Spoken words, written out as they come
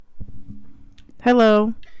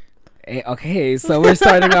Hello. Okay, so we're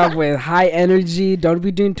starting off with high energy. Don't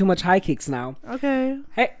be doing too much high kicks now. Okay.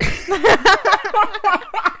 Hey.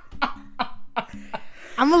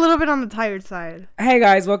 I'm a little bit on the tired side. Hey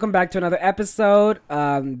guys, welcome back to another episode.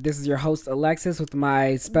 This is your host Alexis with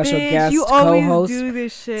my special guest you always co-host do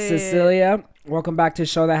this shit. Cecilia. Welcome back to a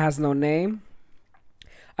show that has no name.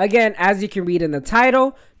 Again, as you can read in the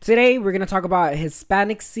title, today we're gonna talk about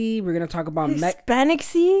Hispanicsy. We're gonna talk about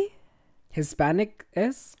Hispanicsy. Hispanic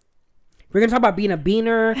is. We're gonna talk about being a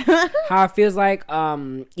beaner, how it feels like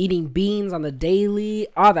eating beans on the daily,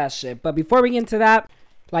 all that shit. But before we get into that,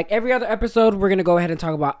 like every other episode, we're gonna go ahead and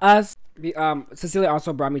talk about us. Cecilia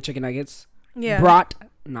also brought me chicken nuggets. Yeah. Brought,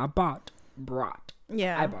 not bought. Brought.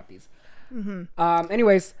 Yeah. I bought these. Mm-hmm.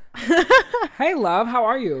 Anyways, hey love, how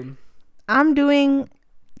are you? I'm doing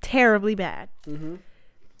terribly bad. Mm-hmm.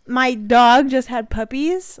 My dog just had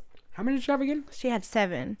puppies. How many did you have again? She had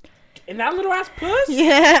 7. In that little ass puss?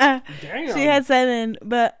 Yeah. Damn. She had 7,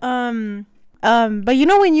 but you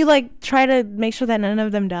know when you like try to make sure that none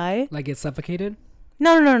of them die? Like get suffocated?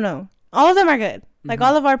 No. All of them are good. Like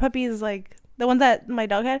all of our puppies, like the ones that my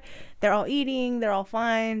dog had, they're all eating, they're all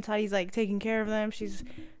fine. Tadi's like taking care of them. She's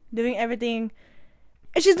doing everything.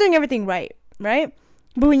 She's doing everything right?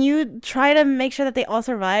 But when you try to make sure that they all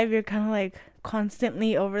survive, you're kind of like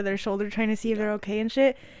constantly over their shoulder trying to see if they're okay and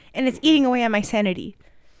shit. And it's eating away at my sanity.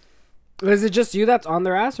 Is it just you that's on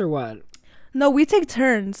their ass or what? No, we take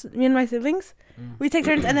turns. Me and my siblings. We take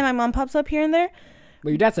turns, and then my mom pops up here and there. But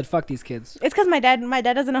your dad said fuck these kids. It's because my dad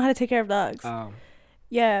doesn't know how to take care of dogs. Oh.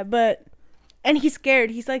 Yeah, and he's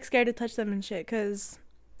scared. He's like scared to touch them and shit. Cause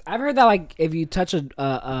I've heard that like if you touch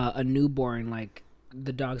a newborn, like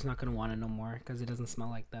the dog's not gonna want it no more because it doesn't smell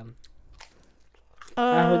like them.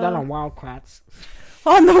 I heard that on Wild Kratts.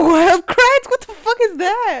 On the Wild Kratts? What the fuck is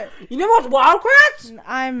that? You never watch Wild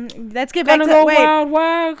Kratts? Let's get back to go wait.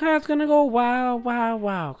 Wild Kratts gonna go Wild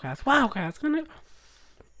Kratts. Wild Kratts gonna.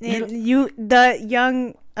 The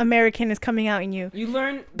young American is coming out in you. You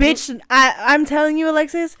learn, bitch. I'm telling you,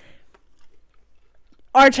 Alexis.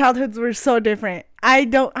 Our childhoods were so different. I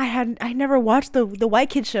never watched the white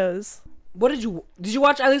kid shows. What did you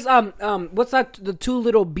watch at least what's that, the two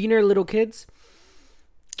little beaner little kids?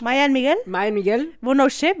 Maya and Miguel? Well, no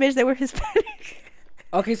shit, bitch. They were Hispanic.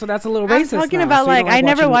 Okay, so that's a little racist. I'm talking about, so like, I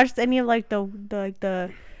never watched any of, like, the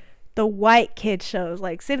white kid shows.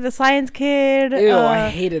 Like, City of the Science Kid. Ew, I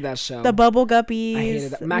hated that show. The Bubble Guppies. I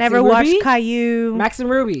hated that. Never watched Caillou. Max and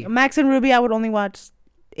Ruby. I would only watch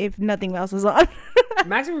if nothing else was on.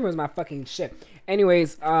 Max and Ruby was my fucking shit.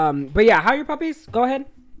 Anyways, but yeah, how are your puppies? Go ahead.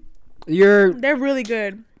 They're really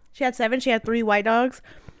good. She had 7. She had 3 white dogs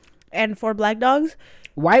and 4 black dogs.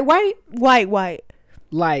 White?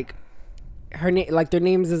 Like her name, like their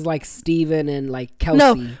names is like Steven and like Kelsey.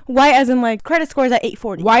 No, white as in like credit scores at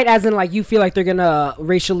 840. White as in like you feel like they're gonna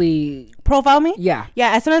racially profile me. Yeah.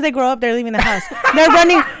 As soon as they grow up, they're leaving the house. They're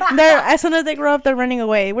running. As soon as they grow up, they're running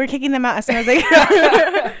away. We're kicking them out as soon as they grow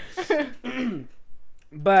up.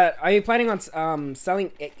 But are you planning on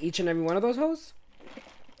selling each and every one of those hoes?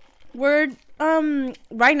 We're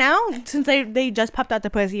right now, since they just popped out the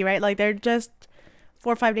pussy, right? Like they're just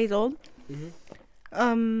 4 or 5 days old.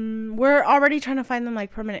 We're already trying to find them like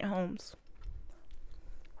permanent homes.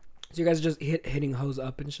 So you guys are just hitting hoes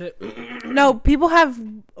up and shit? No, people have,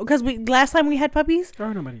 because last time we had puppies.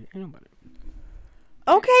 Ain't nobody.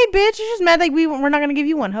 Okay, bitch, you're just mad like we're not gonna give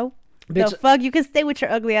you one, ho. Bitch. The fuck, you can stay with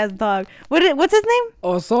your ugly ass dog. What's his name?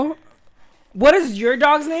 Also, what is your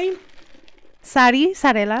dog's name?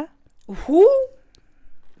 Sarela. Who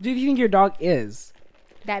do you think your dog is?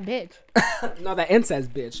 That bitch. No, that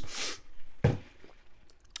incest bitch.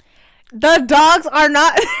 The dogs are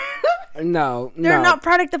not. No, they're not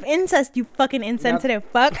product of incest. You fucking insensitive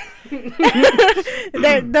fuck.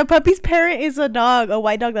 The puppy's parent is a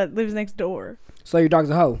white dog that lives next door. So your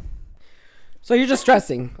dog's a hoe. So you're just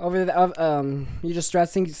stressing over the you're just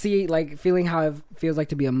stressing. See, like feeling how it feels like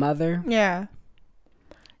to be a mother. Yeah,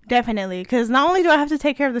 definitely. Because not only do I have to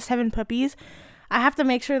take care of the 7 puppies, I have to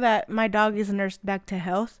make sure that my dog is nursed back to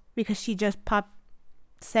health because she just popped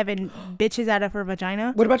 7 bitches out of her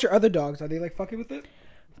vagina. What about your other dogs? Are they like fucking with it?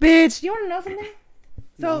 Bitch, you want to know something?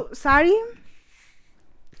 So, Sari,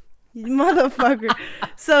 motherfucker.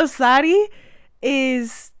 So, Sari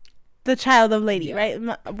is the child of Lady, right?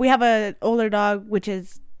 We have an older dog, which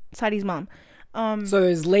is Sari's mom. So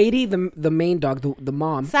is Lady the main dog, the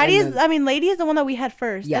mom? Lady is the one that we had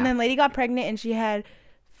first. Yeah. And then Lady got pregnant and she had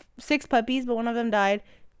 6 puppies, but one of them died.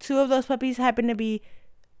 2 of those puppies happened to be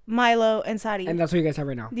Milo and Sari. And that's what you guys have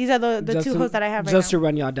right now. These are the 2 hosts that I have right now. Just to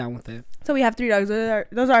run y'all down with it. So we have 3 dogs.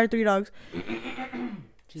 Those are our 3 dogs.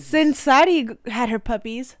 since Sadie had her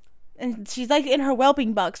puppies, and she's like in her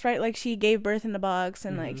whelping box, right? Like she gave birth in the box,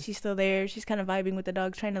 and like she's still there. She's kind of vibing with the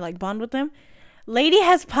dogs, trying to like bond with them. Lady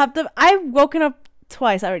has popped up. I've woken up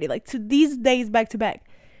twice already, like to these days back to back.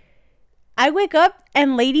 I wake up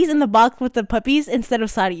and Lady's in the box with the puppies instead of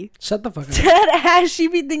Sadie. Shut the fuck up. Dead ass, she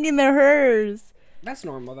be thinking they're hers. That's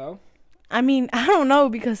normal though. I mean, I don't know,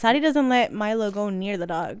 because Sadie doesn't let Milo go near the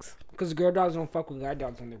dogs. Because girl dogs don't fuck with guy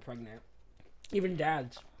dogs when they're pregnant. Even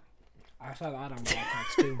dads. I saw that on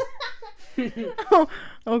podcasts too. Oh,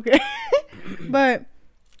 okay. But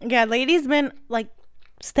yeah, Lady's been like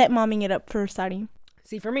stepmomming it up for Sadie.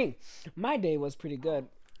 See, for me, my day was pretty good.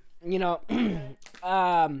 You know,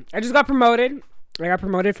 I just got promoted. I got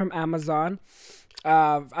promoted from Amazon.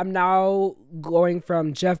 I'm now going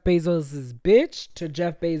from Jeff Bezos's bitch to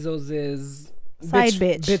Jeff Bezos's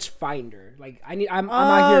bitch finder. Like I'm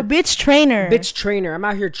out here bitch trainer. I'm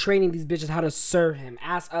out here training these bitches how to serve him,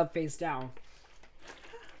 ass up, face down.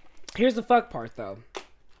 Here's the fuck part though,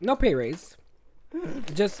 no pay raise,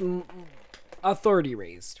 just authority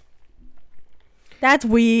raised. That's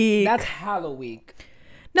weak. That's hella weak.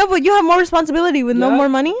 No, but you have more responsibility with no more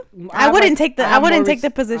money. I wouldn't take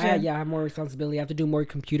the position. I have more responsibility. I have to do more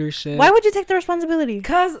computer shit. Why would you take the responsibility?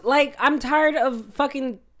 Cause like I'm tired of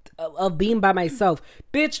fucking of being by myself,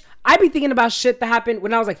 bitch. I be thinking about shit that happened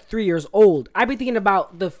when I was like 3 years old. I be thinking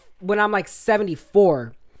about when I'm like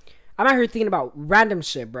 74. I'm out here thinking about random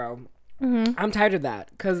shit, bro. I'm tired of that.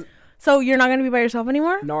 So you're not gonna be by yourself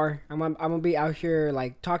anymore? No, I'm gonna be out here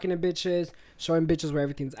like talking to bitches, showing bitches where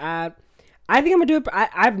everything's at. I think I'm gonna do it.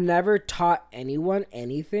 I've never taught anyone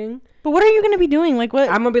anything. But what are you gonna be doing? Like what?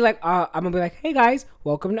 I'm gonna be like, hey guys,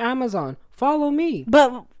 welcome to Amazon. Follow me.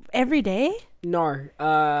 But every day? No,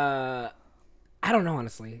 I don't know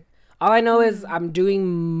honestly. All I know is I'm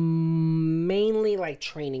doing mainly like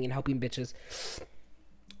training and helping bitches.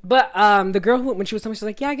 But the girl when she was telling me, she's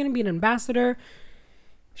like, yeah, I'm gonna be an ambassador.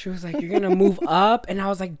 She was like, you're gonna move up, and I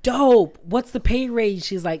was like, dope. What's the pay raise?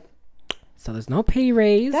 She's like, so there's no pay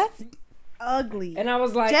raise. That's ugly. And I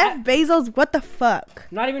was like, Jeff Bezos, what the fuck?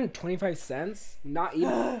 Not even 25 cents. Not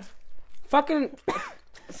even.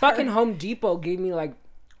 fucking Home Depot gave me like,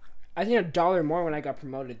 I think $1 more when I got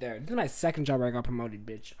promoted there. This is my second job where I got promoted,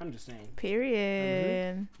 bitch. I'm just saying.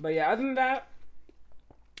 Period. But yeah, other than that,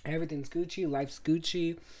 everything's Gucci. Life's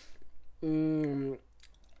Gucci.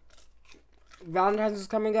 Valentine's is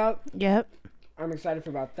coming up. Yep. I'm excited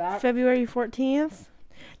about that. February 14th.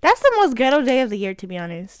 That's the most ghetto day of the year, to be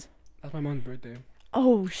honest. That's my mom's birthday.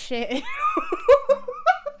 Oh, shit.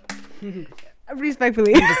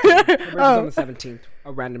 Respectfully. I'm just kidding. Her birthday's on the 17th.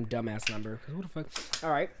 A random dumbass number. What the fuck? All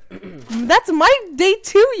right. That's my day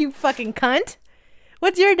too, you fucking cunt.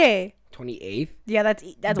 What's your day? 28th. Yeah, that's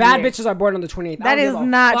bad weird. bitches are born on the 28th. That is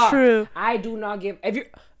not true. I do not give.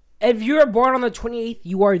 If you're born on the 28th,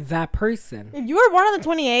 you are that person. If you were born on the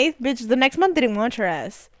 28th, bitch, the next month didn't want your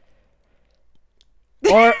ass.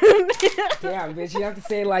 Or damn, bitch, you have to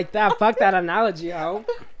say it like that. Fuck that analogy, ho.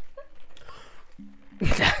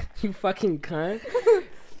 You fucking cunt.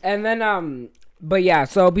 And then but yeah,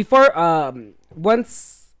 so before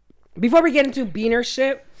we get into beaner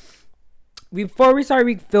shit, before we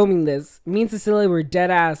started filming this, me and Cecilia were dead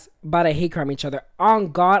ass about to hate crime each other.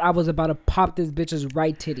 On God, I was about to pop this bitch's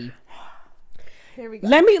right titty. Here we go.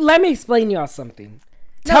 Let me explain y'all something.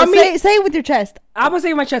 Say it with your chest. I'm gonna say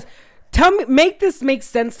it with my chest. Tell me, make this make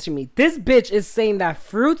sense to me. This bitch is saying that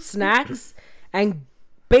fruit snacks and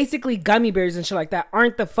basically gummy bears and shit like that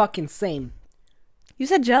aren't the fucking same. You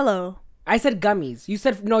said Jello. I said gummies. You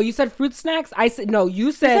said no. You said fruit snacks. I said no.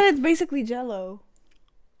 You said it's basically Jello.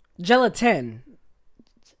 Gelatin.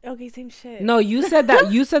 Okay, same shit. No, you said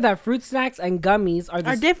that. You said that fruit snacks and gummies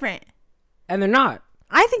are different, and they're not.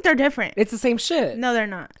 I think they're different. It's the same shit. No, they're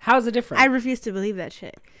not. How is it different? I refuse to believe that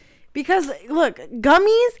shit. Because look,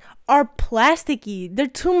 gummies are plasticky. They're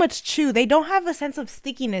too much chew. They don't have a sense of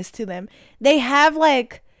stickiness to them. They have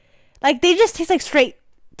like they just taste like straight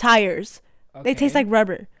tires. Okay. They taste like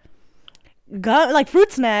rubber. Like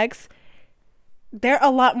fruit snacks, they're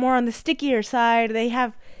a lot more on the stickier side.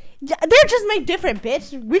 They're just made different,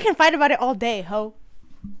 bitch. We can fight about it all day, ho.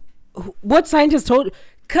 What scientist told?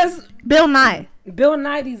 Cause Bill Nye,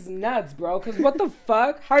 these nuts, bro. Cause what the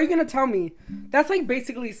fuck? How are you gonna tell me? That's like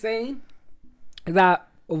basically saying that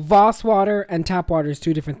Voss water and tap water is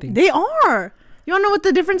two different things. They are. You don't know what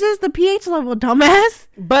the difference is? The pH level, dumbass.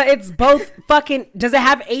 But it's both fucking. Does it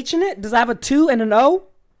have H in it? Does it have a 2 and an O?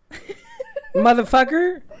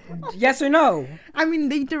 Motherfucker. Yes or no? I mean,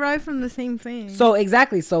 they derive from the same thing. So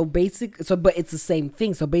exactly. But it's the same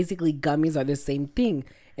thing. So basically, gummies are the same thing.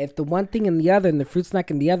 if the one thing and the other, and the fruit snack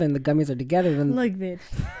and the other, and the gummies are together, then Look, bitch.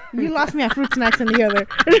 You lost me at fruit snacks and the other.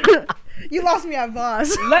 You lost me at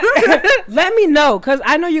Voss. let me know, because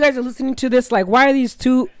I know you guys are listening to this. Like, why is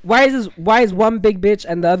one big bitch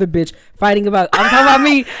and the other bitch fighting about? I'm talking about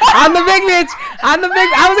me. I'm the big bitch. I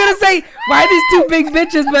was gonna say, why are these two big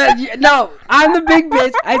bitches? But no, I'm the big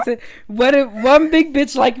bitch. I said, what if one big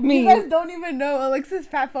bitch like me? You guys don't even know. Alexis'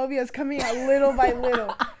 fat phobia is coming out little by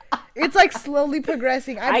little. It's like slowly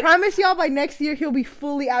progressing. I promise y'all by next year he'll be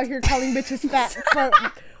fully out here calling bitches fat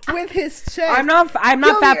with his chest. I'm not fat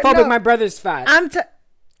phobic. No. My brother's fat.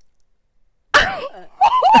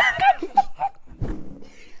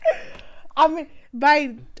 I mean,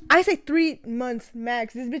 I say 3 months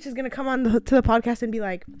max, this bitch is gonna come on to the podcast and be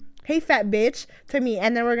like, "Hey, fat bitch," to me,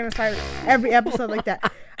 and then we're gonna start every episode like that.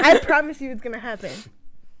 I promise you, it's gonna happen.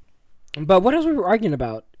 But what else were we arguing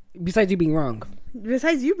about besides you being wrong?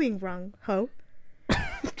 Besides you being wrong, ho.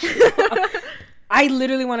 I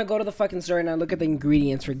literally want to go to the fucking store and now look at the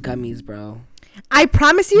ingredients for gummies, bro. I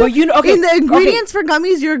promise you, but in the ingredients for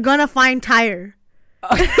gummies, you're gonna find tire.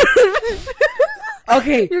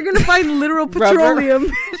 Okay. You're gonna find literal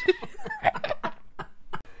petroleum.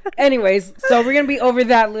 Anyways, so we're gonna be over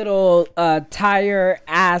that little tire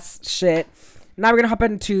ass shit. Now we're gonna hop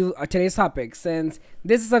into today's topic, since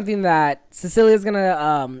this is something that Cecilia's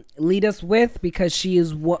gonna lead us with, because she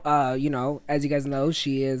is, you know, as you guys know,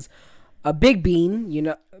 she is a big bean, you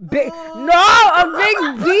know. A big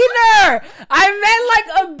beaner. I meant like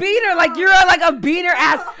a beaner, like you're like a beaner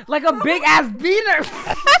ass, like a big ass beaner.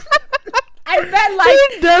 I meant like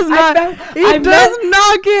it does not. It does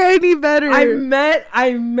not get any better. I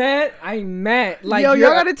meant like, yo,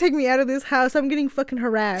 y'all gotta take me out of this house. I'm getting fucking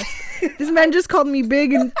harassed. This man just called me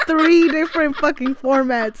big in 3 different fucking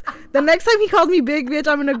formats. The next time he calls me big, bitch,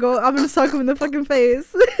 I'm gonna suck him in the fucking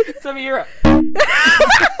face. Some of your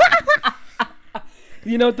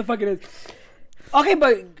you know what the fuck it is. Okay,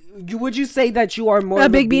 but would you say that you are more a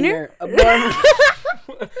of big beaner?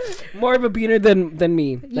 More of a beaner than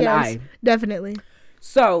me, than I. Definitely.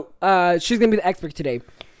 So, she's gonna be the expert today.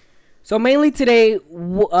 So mainly today,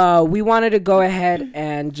 we wanted to go ahead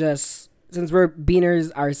and just, since we're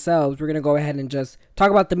beaners ourselves, we're gonna go ahead and just talk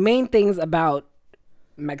about the main things about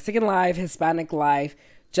Mexican life, Hispanic life,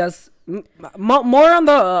 just more on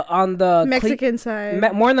the Mexican side.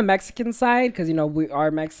 More on the Mexican side, because you know we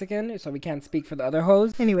are Mexican, so we can't speak for the other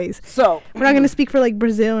hoes. Anyways, so we're not gonna speak for like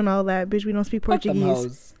Brazil and all that, bitch. We don't speak Portuguese. Portuguese. Them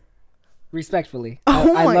hoes. Respectfully,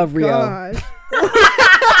 oh I love Rio. Gosh.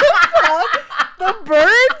 The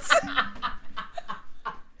birds.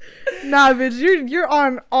 Nah, bitch, you're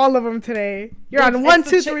on all of them today. You're on 1,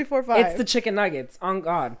 2, 3, 4, 5. It's the chicken nuggets. On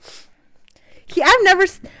God. I've never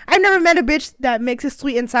met a bitch that mixes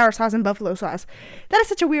sweet and sour sauce and buffalo sauce. That is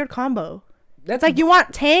such a weird combo. That's like you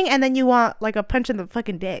want tang and then you want like a punch in the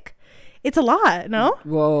fucking dick. It's a lot, no?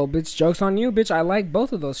 Well, bitch, joke's on you, bitch. I like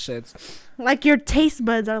both of those shits. Like your taste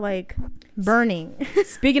buds are like burning.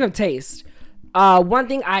 Speaking of taste, one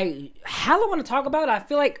thing I hella want to talk about. I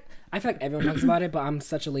feel like everyone talks about it, but I'm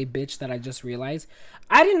such a late bitch that I just realized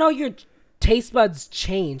I didn't know your taste buds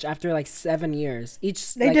change after like 7 years. They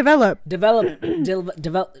like, develop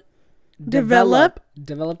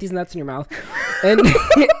these nuts in your mouth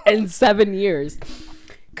in 7 years.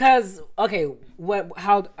 Cause okay,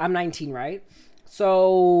 how I'm 19, right?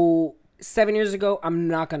 So 7 years ago, I'm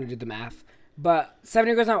not gonna do the math, but 7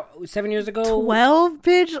 years ago, 12,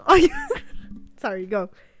 bitch. Are you? Sorry, go.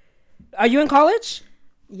 Are you in college?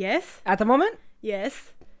 Yes. At the moment?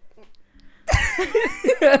 Yes.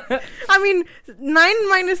 I mean, 9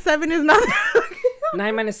 minus 7 is not.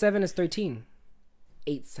 9 minus 7 is 13.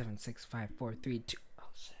 8, 7, 6, 5, 4, 3, 2. Oh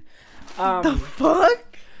shit. The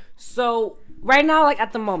fuck? So right now, like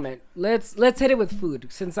at the moment, let's hit it with food,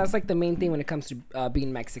 since that's like the main thing when it comes to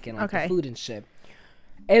being Mexican, like the food and shit.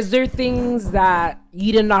 Is there things that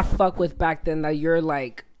you did not fuck with back then that you're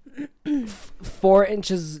like 4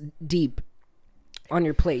 inches deep on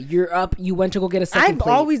your plate? You're up. You went to go get a second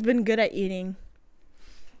plate. I've always been good at eating.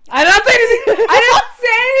 I didn't say anything. I didn't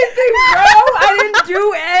say anything, bro. I didn't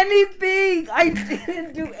do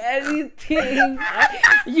anything.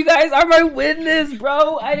 You guys are my witness,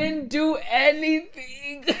 bro. I didn't do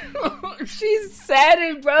anything. She said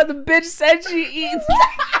it, bro. The bitch said she eats.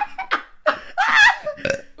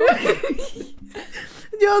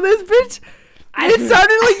 Yo, this bitch. It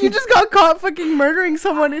sounded like you just got caught fucking murdering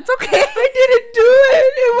someone. It's okay. I didn't do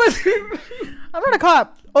it. It wasn't. I'm not a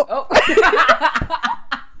cop. Oh.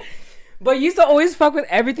 But you used to always fuck with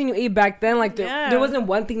everything you ate back then. Like there wasn't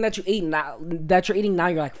one thing that you ate now that you're eating now.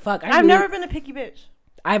 You're like, fuck. I've never been a picky bitch.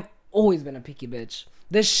 I've always been a picky bitch.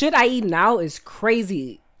 The shit I eat now is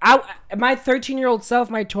crazy. My 13-year-old self,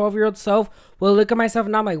 my 12-year-old self will look at myself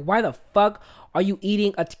and I'm like, why the fuck are you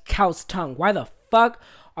eating a cow's tongue? Why the fuck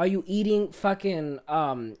are you eating fucking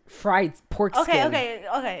fried pork skin?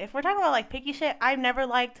 Okay. If we're talking about like picky shit, I've never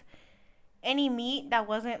liked any meat that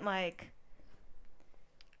wasn't like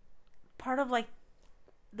part of like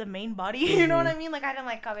the main body. You know what I mean? Like I didn't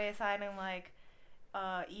like cabeza. I didn't like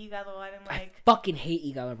hígado. I didn't like. I fucking hate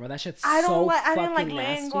hígado, bro. That shit's I so fucking didn't like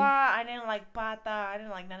nasty. lengua. I didn't like pata. I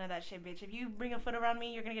didn't like none of that shit, bitch. If you bring a foot around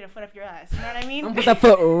me, you're gonna get a foot up your ass. You know what I mean? I'm gonna put that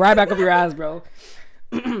foot right back up your ass, bro.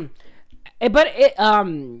 I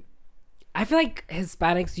feel like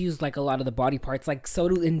Hispanics use like a lot of the body parts, like so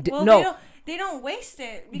do they don't waste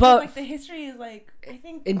it because but like the history is like I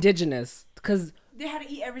think indigenous because they had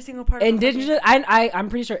to eat every single part. Indigenous, I'm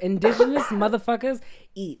pretty sure indigenous motherfuckers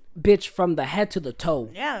eat bitch from the head to the toe.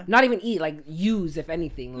 Yeah. Not even eat, like use if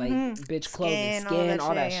anything, like bitch clothing, skin,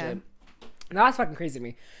 all that shit. Now that's fucking crazy to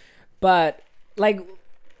me. But like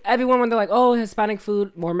everyone when they're like, oh, Hispanic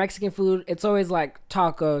food, more Mexican food, it's always like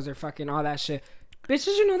tacos or fucking all that shit. Bitch,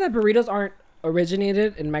 did you know that burritos aren't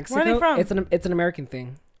originated in Mexico? Where are they from? It's an American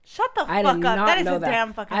thing. Shut the fuck up. That is a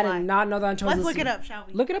damn fucking lie. I did not know that until Let's look it up, shall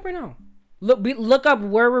we? Look it up right now. Look up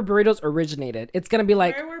where were burritos originated. It's gonna be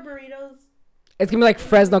like where were burritos? It's gonna be like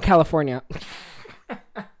Fresno, California.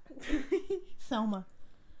 Selma,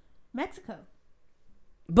 Mexico.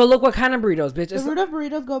 But look what kind of burritos, bitch. The root of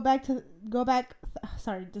burritos go back.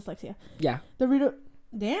 Sorry, dyslexia. Yeah. The root.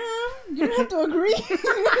 Damn, you don't have to agree.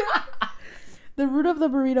 The root of the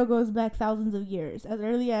burrito goes back thousands of years, as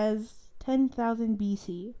early as 10,000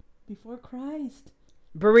 BC, before Christ.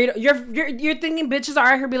 Burrito, you're thinking bitches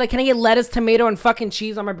are out here be like, can I get lettuce, tomato, and fucking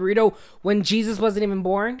cheese on my burrito when Jesus wasn't even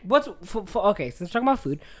born? Okay, since we're talking about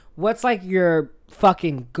food, what's like your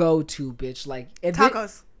fucking go-to, bitch? Like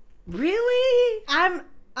tacos. Really?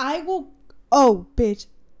 Oh, bitch.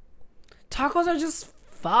 Tacos are just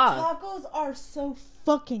fuck. Tacos are so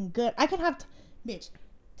fucking good. I can have, bitch,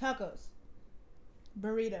 tacos,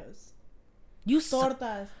 burritos,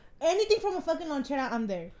 tortas, anything from a fucking lonchera, I'm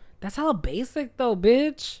there. That's hella basic though,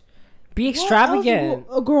 bitch. Be extravagant.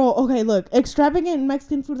 Girl, okay, look. Extravagant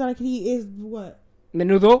Mexican food that I can eat is what?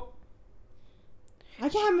 Menudo? I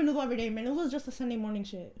can't have menudo every day. Menudo is just a Sunday morning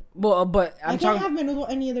shit. Well, but I can't have menudo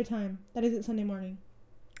any other time. That isn't Sunday morning.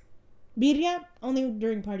 Birria, only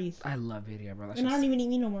during parties. I love birria, bro. And I don't even eat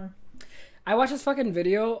meat no more. I watched this fucking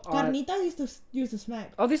video on... Carnitas used to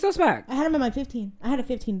smack. Oh, they still smack? I had them at my 15. I had a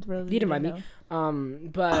 15 for you didn't mind me.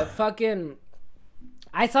 But fucking...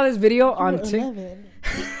 I saw this video on TikTok.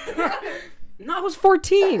 No, I was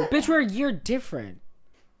 14. Bitch, we're a year different.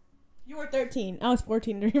 You were 13. I was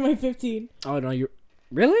 14 during my 15. Oh, no, you're...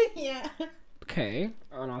 Really? Yeah. Okay.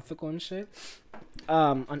 Unethical and shit.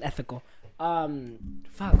 Unethical.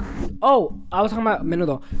 Fuck. Oh, I was talking about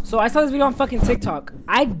menudo. So I saw this video on fucking TikTok.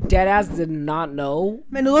 I deadass did not know.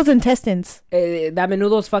 Menudo's intestines. That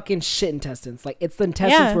menudo's fucking shit intestines. Like, it's the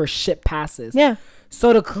intestines where shit passes. Yeah.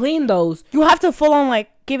 So to clean those, you have to full on like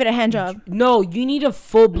give it a hand job. No, you need to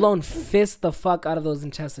full blown fist the fuck out of those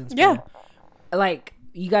intestines. Bro. Yeah, like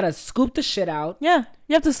you gotta scoop the shit out. Yeah,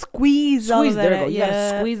 you have to squeeze all of that. There you go. You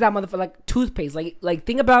gotta squeeze that motherfucker like toothpaste. Like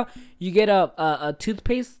think about you get a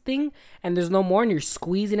toothpaste thing and there's no more and you're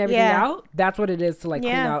squeezing everything out. That's what it is to like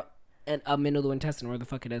clean out a menudo intestine, where the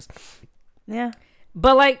fuck it is. Yeah.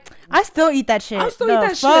 But like, I still eat that shit. Shit.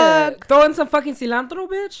 Throw in some fucking cilantro,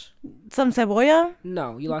 bitch. Some cebolla.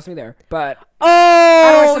 No, you lost me there. But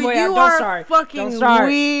I don't like cebolla. You are fucking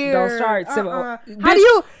weird. Don't start.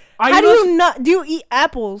 How do you not? Do you eat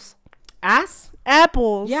apples?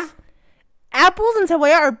 Apples. Yeah. Apples and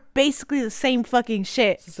cebolla are basically the same fucking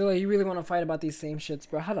shit. Cecilia, you really want to fight about these same shits,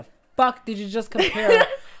 bro? How the fuck did you just compare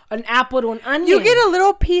an apple to an onion? You get a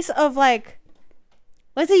little piece of like.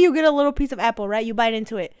 Let's say you get a little piece of apple, right? You bite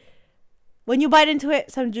into it. When you bite into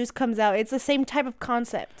it, some juice comes out. It's the same type of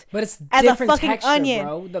concept. But it's as different a fucking texture, onion.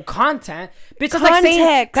 Bro. The content. Bitch, that's like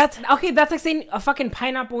saying, that's like saying a fucking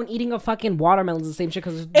pineapple and eating a fucking watermelon is the same shit.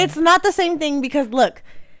 Cause it's not the same thing because, look.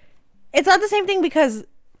 It's not the same thing because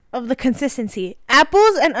of the consistency.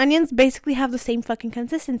 Apples and onions basically have the same fucking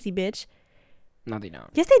consistency, bitch. No, they don't.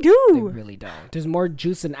 Yes, they do. They really don't. There's more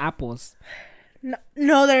juice in apples.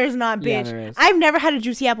 No, there is not, bitch. Yeah, there is. I've never had a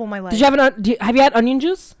juicy apple in my life. Did you have you had onion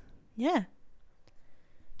juice? Yeah.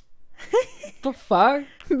 The fuck?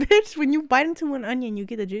 Bitch, when you bite into an onion, you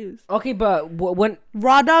get the juice. Okay, but when...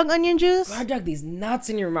 Raw dog onion juice? Raw dog these nuts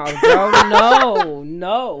in your mouth, bro.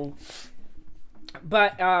 No.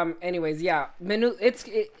 But, anyways, yeah.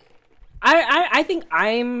 I think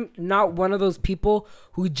I'm not one of those people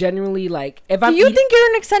who genuinely, like... Do you think you're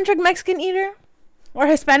an eccentric Mexican eater? Or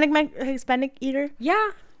Hispanic eater?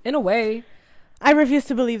 Yeah. In a way. I refuse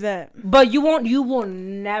to believe that. But you will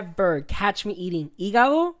never catch me eating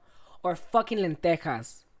hígado or fucking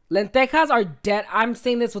lentejas. Lentejas are dead. I'm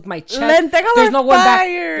saying this with my chest. Lentejas There's no are going back.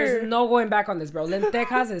 fire. There's no going back on this, bro.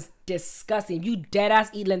 Lentejas is disgusting. If you dead ass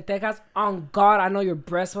eat lentejas, on God, I know your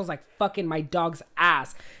breath smells like fucking my dog's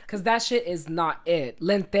ass. Cause that shit is not it.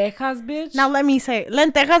 Lentejas, bitch. Now let me say,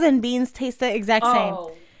 lentejas and beans taste the exact same.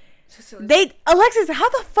 Oh. Alexis, how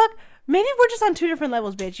the fuck? Maybe we're just on two different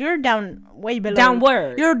levels, bitch. You're down way below. Down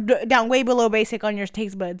where? You're down way below basic on your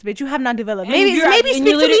taste buds, bitch. You have not developed. And Maybe speak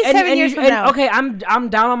to me 7 years from now. Okay, I'm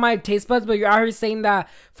down on my taste buds, but you're out here saying that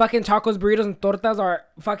fucking tacos, burritos, and tortas are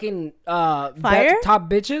fucking fire top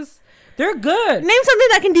bitches. They're good. Name something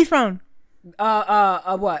that can dethrone.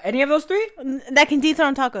 What? Any of those three? That can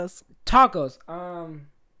dethrone tacos. Tacos.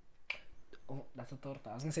 Oh, that's a torta.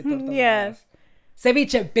 I was gonna say torta. Yeah.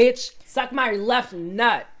 Ceviche, bitch. Suck my left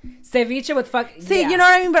nut. Ceviche with fuck. See, you know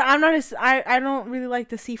what I mean? But I'm not. I don't really like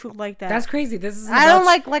the seafood like that. That's crazy. This is. I don't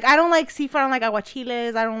like seafood. I don't like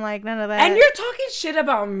aguachiles. I don't like none of that. And you're talking shit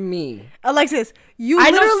about me, Alexis.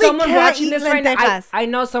 I know someone watching this right now. I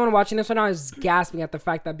know someone watching this right now is gasping at the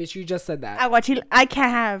fact that bitch you just said that. Aguachile. I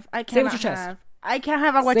can't have. I can't. Say with your chest. I can't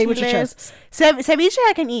have aguachiles. Say with your chest. Ceviche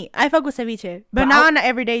I can eat. I fuck with ceviche, but not on an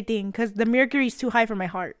everyday thing because the mercury's too high for my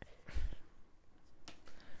heart.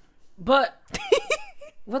 But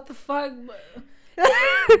what the fuck?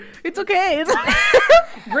 It's okay.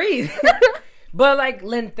 Breathe. But like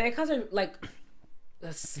lentejas are like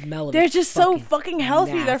the smell of. They're just so fucking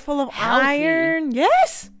healthy. Nasty. They're full of iron.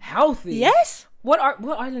 Yes. Healthy. Yes. What are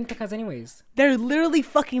lentejas anyways? They're literally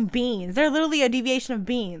fucking beans. They're literally a deviation of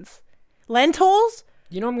beans. Lentils.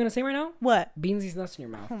 You know what I'm gonna say right now? What? Beans these nuts in your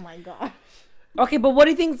mouth. Oh my god. Okay, but what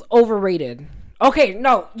do you think's overrated? Okay,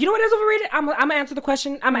 no. You know what is overrated? I'm gonna answer the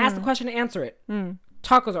question. I'm gonna ask the question and answer it.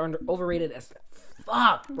 Tacos are overrated as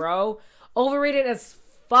fuck, bro. Overrated as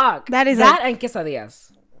fuck. That is that and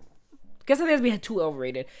quesadillas. Quesadillas be too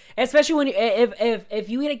overrated, especially when if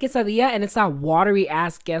you eat a quesadilla and it's not watery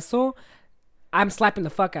ass queso, I'm slapping the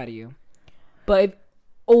fuck out of you. But if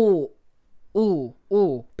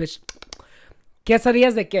bitch,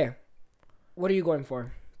 quesadillas de qué? What are you going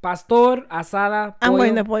for? Pastor, asada, pollo? I'm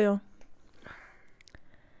going the pollo.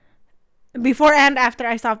 Before and after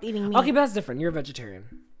I stopped eating meat. Okay, but that's different. You're a vegetarian.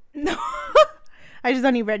 No. I just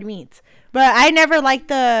don't eat red meats. But I never liked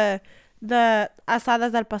the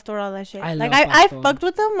asadas del pastor, all that shit. I fucked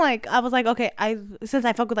with them. Like, I was like, okay, since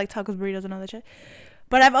I fuck with like tacos, burritos, and all that shit.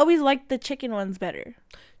 But I've always liked the chicken ones better.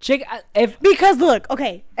 Because look,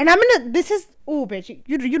 okay, and bitch,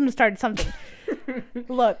 you done started something.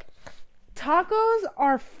 Look, tacos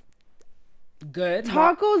are good.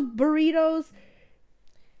 Tacos, burritos,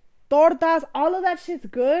 tortas, all of that shit's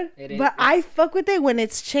good. But I fuck with it when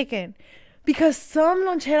it's chicken. Because some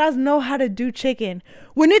loncheras know how to do chicken.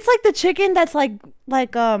 When it's like the chicken that's like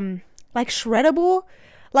shreddable,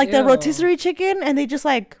 like the rotisserie chicken, and they just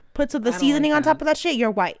like put some of the seasoning on top of that shit, you're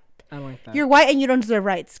white. I don't like that. You're white and you don't deserve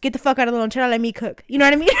rights. Get the fuck out of the lonchera. Let me cook. You know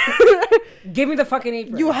what I mean? Give me the fucking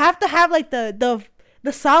apron. You have to have like the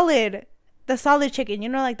solid chicken. You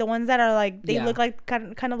know, like the ones that are like they look like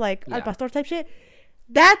kind of like al pastor type shit.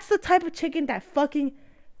 That's the type of chicken that fucking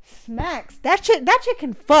smacks. That chicken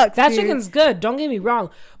fucks. That chicken's good. Don't get me wrong,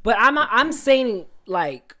 but I'm saying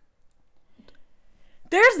like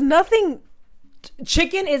there's nothing.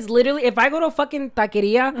 Chicken is literally, if I go to a fucking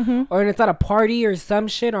taqueria or it's at a party or some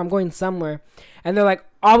shit, or I'm going somewhere and they're like,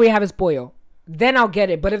 all we have is pollo, then I'll get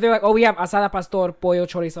it. But if they're like, oh, we have asada, pastor, pollo,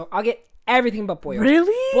 chorizo, I'll get everything but pollo.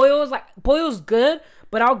 Really? Pollo's good,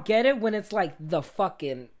 but I'll get it when it's like the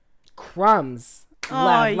fucking crumbs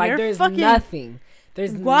left. Like there's nothing.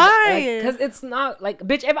 There's why? Because it's not like,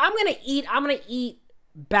 bitch, if I'm gonna eat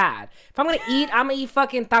bad. If I'm gonna eat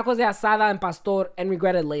fucking tacos de asada and pastor and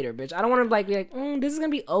regret it later, bitch. I don't want to be like, this is gonna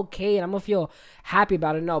be okay and I'm gonna feel happy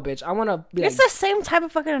about it. No, bitch. I want to be it's the same type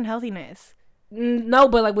of fucking unhealthiness. No,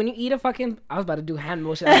 but like when you eat a fucking, I was about to do hand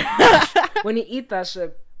motion. When you eat that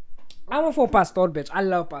shit, I went for pastor, bitch. I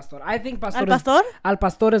love pastor. I think pastor al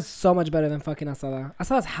pastor is so much better than fucking asada.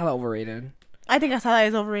 Asada's hella overrated. I think asada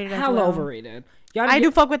is overrated. Hella overrated. I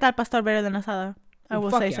do fuck with al pastor better than asada. I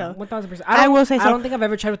will say so. 1000%. I will say so. I don't think I've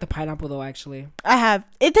ever tried with the pineapple though. Actually, I have.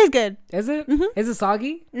 It tastes good. Is it? Mm-hmm. Is it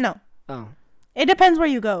soggy? No. Oh. It depends where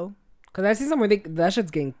you go. Cause I see somewhere that shit's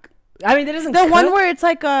getting. I mean, it isn't the one where it's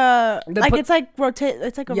like it's like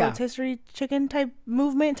a rotisserie chicken type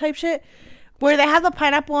movement type shit, where they have the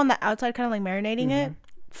pineapple on the outside, kind of like marinating it.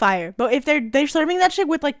 Fire. But if they're serving that shit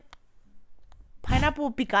with like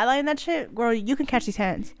pineapple picada in that shit, girl, you can catch these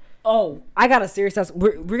hands. Oh, I got a serious ass.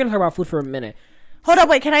 We're gonna talk about food for a minute. Hold up,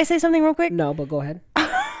 wait. Can I say something real quick? No, but go ahead.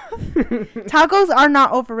 Tacos are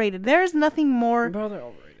not overrated. There is nothing more. Bro, they're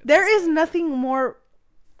overrated. There is nothing more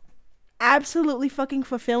absolutely fucking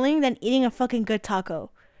fulfilling than eating a fucking good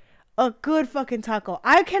taco. A good fucking taco.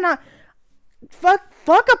 I cannot.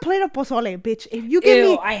 Fuck a plate of pozole, bitch. If you give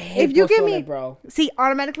me, I hate if you pozole, give me, bro. See,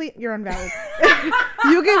 automatically you're invalid.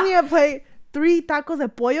 You give me a plate, 3 tacos de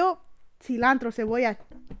pollo, cilantro, cebolla,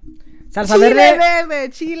 Salsa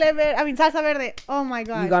verde. chile verde. I mean salsa verde. Oh my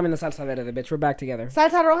god. You got me in the salsa verde, bitch. We're back together.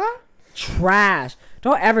 Salsa roja? Trash.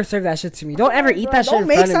 Don't ever serve that shit to me. Don't ever eat that shit in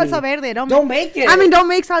front of me. Don't make salsa verde. Don't make it. I mean, don't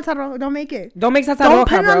make salsa roja. Don't make it. Don't make salsa Don't roja,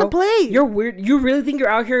 put it bro. on the plate. You're weird. You really think you're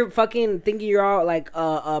out here fucking thinking you're all like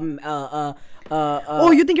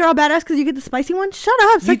oh, you think you're all badass because you get the spicy one? Shut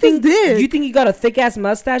up. Suck this dick. You think you got a thick ass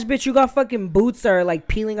mustache, bitch? You got fucking boots that are like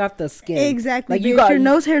peeling off the skin. Exactly. Like bitch. Your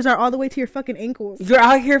nose hairs are all the way to your fucking ankles. You're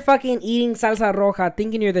out here fucking eating salsa roja,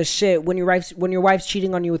 thinking you're the shit when your wife's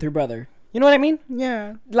cheating on you with your brother. You know what I mean?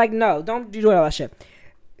 Yeah. Like, no, don't do all that shit.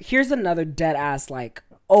 Here's another dead ass like,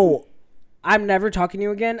 oh, I'm never talking to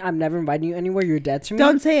you again. I'm never inviting you anywhere. You're dead to me.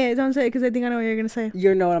 Don't say it because I think I know what you're gonna say.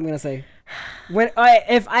 You know what I'm gonna say.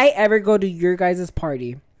 If I ever go to your guys'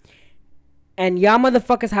 party and y'all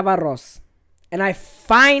motherfuckers have arroz and I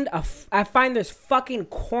find there's fucking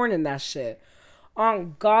corn in that shit.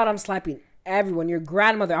 Oh God, I'm slapping everyone. Your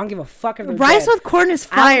grandmother. I don't give a fuck if they're rice dead. with corn is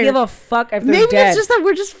fire. I don't give a fuck if they're Maybe dead. it's just that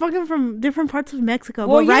we're just fucking from different parts of Mexico.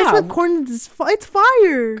 Well, but yeah. rice with corn is it's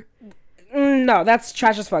fire. No, that's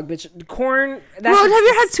trash as fuck, bitch. Corn. Bro, have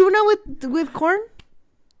you had tuna with corn?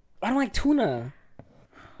 I don't like tuna.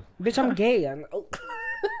 Bitch, I'm gay.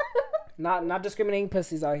 Not discriminating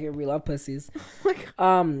pussies out here. We love pussies.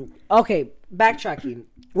 Okay, backtracking.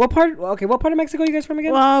 What part of Mexico are you guys from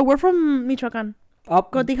again? We're from Michoacan.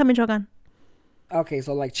 Cotija, Michoacan. Okay,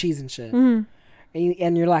 so like cheese and shit. Mm-hmm.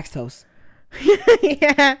 And you're lactose.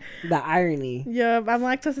 Yeah. The irony. Yeah, I'm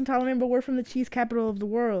lactose intolerant, but we're from the cheese capital of the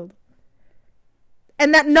world.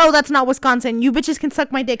 And that's not Wisconsin. You bitches can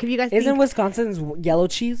suck my dick if you guys Isn't Wisconsin's yellow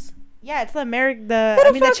cheese? Yeah, it's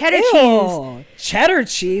the cheddar cheese. Cheddar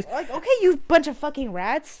cheese. Like, okay, you bunch of fucking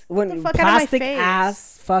rats. When Get the fuck plastic out of my face.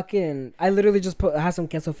 ass fucking. I literally just have some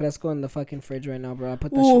queso fresco in the fucking fridge right now, bro. I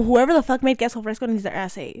put that Ooh, shit. whoever the fuck made queso fresco needs their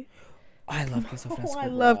ass ate. I love queso fresco. I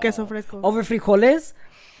love queso fresco. Over frijoles?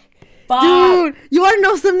 Fuck. Dude, you want to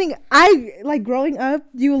know something? Growing up,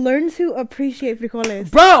 you learn to appreciate frijoles.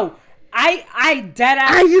 Bro, I dead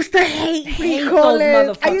ass. I used to hate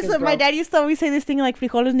frijoles. Bro. My dad used to always say this thing like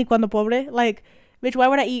frijoles ni cuando pobre. Like, bitch, why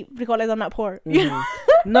would I eat frijoles? I'm not poor.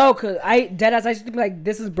 Mm-hmm. No, cause I used to be like,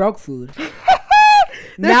 this is broke food.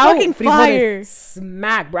 They're fucking fire.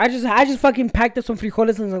 Smack, bro. I just fucking packed up some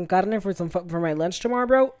frijoles and some carne for my lunch tomorrow,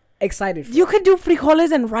 bro. Excited. You could do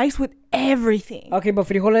frijoles and rice with everything. Okay, but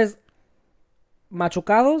frijoles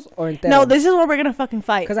machucados or enteros? No, this is where we're gonna fucking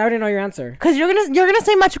fight. Because I already know your answer. Because you're gonna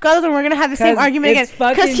say machucados and we're gonna have the same argument again.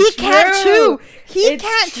 Because he can't chew. He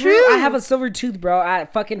can't chew. I have a silver tooth, bro.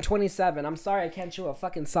 At fucking 27. I'm sorry, I can't chew a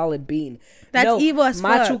fucking solid bean. That's evil as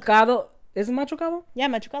fuck. Machucado. Is it machucado? Yeah,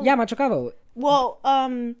 machucado. Yeah, machucado. Well,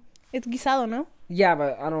 it's guisado, no? Yeah,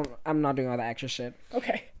 but I'm not doing all that extra shit.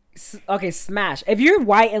 Okay. Okay, smash. If you're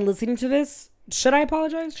white and listening to this, should I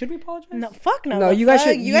apologize? Should we apologize? No, fuck no. No, you guys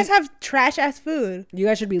should. You guys have trash ass food. You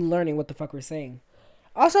guys should be learning what the fuck we're saying.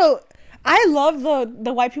 Also, I love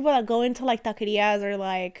the white people that go into like taquerias or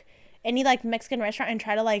like any like Mexican restaurant and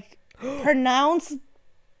try to like pronounce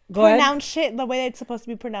shit the way that it's supposed to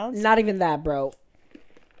be pronounced. Not even that, bro.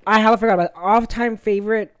 I haven't forgot about all-time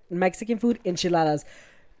favorite Mexican food, enchiladas.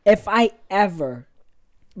 If I ever,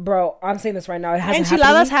 bro, I'm saying this right now. It hasn't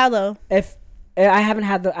enchiladas happened to me. how though? If I haven't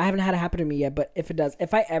had it happen to me yet, but if it does,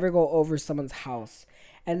 if I ever go over someone's house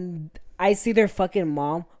and I see their fucking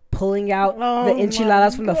mom pulling out the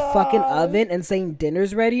enchiladas from the fucking oven and saying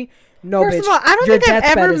dinner's ready, no, First bitch, of all, I don't think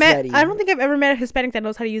I've ever met a Hispanic that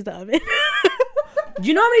knows how to use the oven.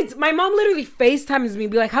 You know how many my mom literally FaceTimes me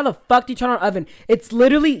and be like, how the fuck do you turn on an oven? It's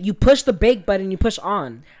literally you push the bake button, you push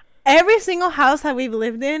on. Every single house that we've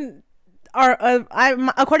lived in,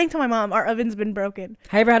 according to my mom, our oven's been broken.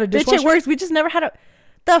 Have you ever had a dishwasher? Bitch, it works. We just never had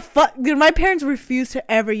the fuck, dude. My parents refuse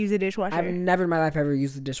to ever use a dishwasher. I've never in my life ever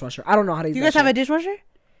used a dishwasher. I don't know how to use. You guys have a dishwasher?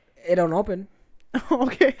 It don't open.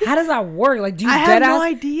 Okay. How does that work? Like, do you I have no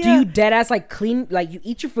idea. Do you dead ass like clean? Like, you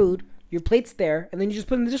eat your food, your plate's there, and then you just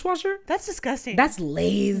put it in the dishwasher? That's disgusting. That's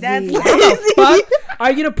lazy. That's How lazy. the fuck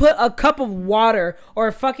are you gonna put a cup of water or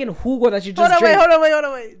a fucking jugo that you just drink? Hold on,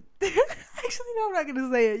 wait. Actually, no, I'm not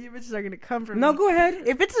gonna say it. You bitches are gonna come for me. No, go ahead.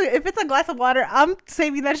 If it's a glass of water, I'm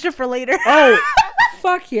saving that shit for later. Oh,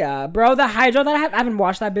 fuck yeah, bro. The hydro that I haven't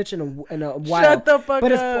washed that bitch in a while. Shut the fuck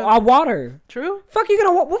but up. But it's water. True. Fuck you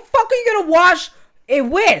gonna what fuck are you gonna wash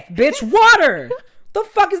with, bitch, water. The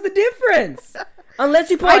fuck is the difference? Unless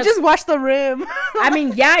you put. I just washed the rim. I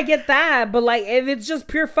mean, yeah, I get that, but like, if it's just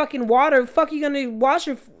pure fucking water, fuck, you gonna wash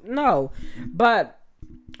your? No, but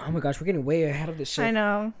oh my gosh, we're getting way ahead of this shit. I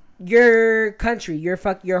know. Your country, your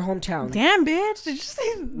hometown. Damn, bitch! Did you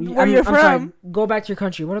say where you're from? Sorry. Go back to your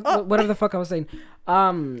country. Whatever the fuck I was saying.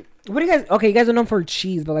 What do you guys? Okay, you guys are known for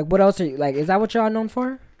cheese, but like, what else are you like? Is that what y'all are known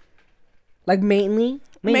for? Like mainly,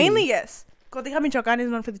 yes. Cotija, Michoacan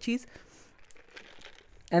is known for the cheese.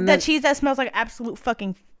 And the cheese that smells like absolute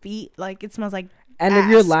fucking feet. Like it smells like. And ass.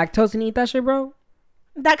 if you're lactose and eat that shit, bro.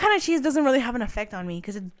 That kind of cheese doesn't really have an effect on me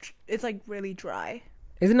because it's like really dry.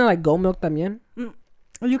 Isn't it like goat milk también?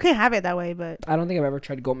 Well, you can have it that way, but I don't think I've ever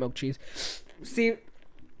tried goat milk cheese. See,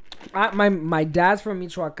 my dad's from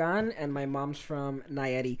Michoacan and my mom's from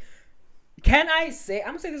Nayarit. Can I say? I'm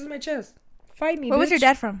gonna say this is my chest. Fight me. Where was bitch. your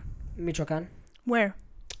dad from? Michoacan. Where?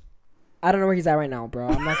 I don't know where he's at right now, bro.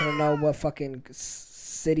 I'm not gonna know what fucking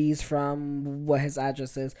city he's from, what his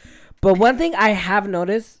address is. But one thing I have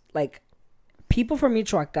noticed, like, people from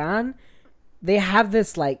Michoacan, they have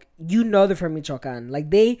this, like, they're from Michoacan.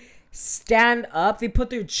 Like, they stand up, they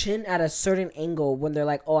put their chin at a certain angle when they're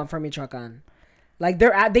like, oh, I'm from Michoacan. Like,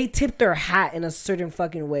 they tip their hat in a certain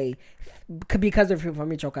fucking way because they're from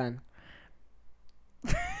Michoacan.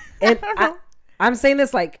 And I'm saying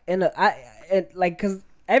this, like, because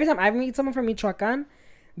every time I meet someone from Michoacan,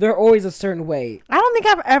 they're always a certain way. I don't think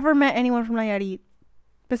I've ever met anyone from Nayarit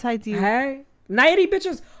besides you. Hey, Nayarit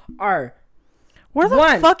bitches are. Where the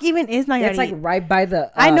fuck even is Nayarit? It's like right by the.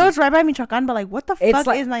 I know it's right by Michoacan, but like, what the fuck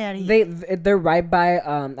like, is Nayarit? They're right by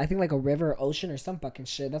I think like a river, or ocean, or some fucking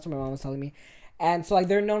shit. That's what my mom was telling me. And so like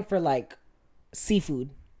they're known for like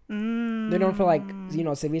seafood. They're known for like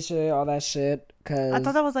ceviche, all that shit. Cause I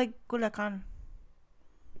thought that was like Culiacan.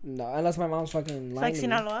 No, unless my mom's fucking lying. Like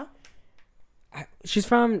Sinaloa. She's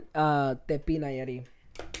from Tepi, Nayarit.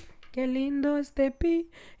 Qué lindo es Tepi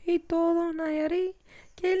y todo Nayarit.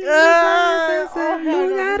 Qué lindo es ese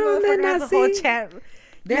lugar donde nací.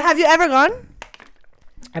 Have you ever gone?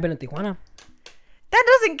 I've been to Tijuana. That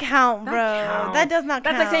doesn't count, bro. That does not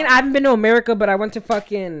count. That's like saying I haven't been to America, but I went to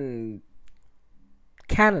fucking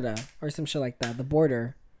Canada or some shit like that. The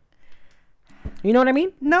border. You know what I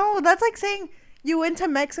mean? No, that's like saying you went to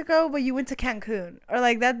Mexico, but you went to Cancun. Or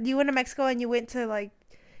like that, you went to Mexico and you went to like,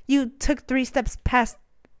 you took 3 steps past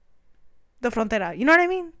the frontera. You know what I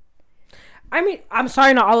mean? I mean, I'm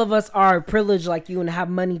sorry, not all of us are privileged like you and have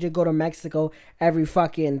money to go to Mexico every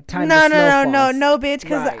fucking time. No, bitch.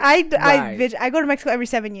 Because bitch, I go to Mexico every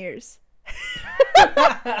 7 years.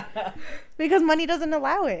 Because money doesn't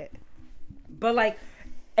allow it. But like,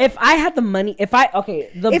 if I had the money, if I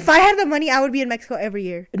had the money, I would be in Mexico every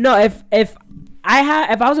year. No, if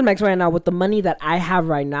I was in Mexico right now with the money that I have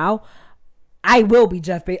right now, I will be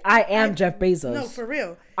Jeff Bezos. I am Jeff Bezos. No, for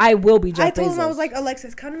real. I will be Jeff Bezos. I told him, I was like,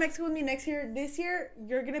 Alexis, come to Mexico with me next year. This year,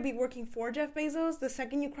 you're going to be working for Jeff Bezos. The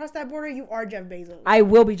second you cross that border, you are Jeff Bezos. I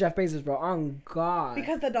will be Jeff Bezos, bro. Oh, God.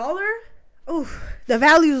 Because the dollar, the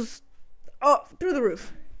value's through the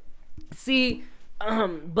roof. See,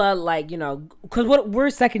 but like, because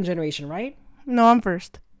we're second generation, right? No, I'm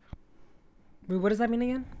first. Wait, what does that mean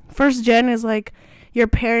again? First gen is like your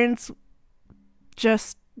parents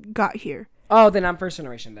just got here. Oh, then I'm first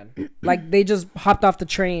generation then. Like, they just hopped off the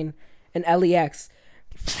train in LEX.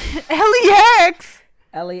 LEX?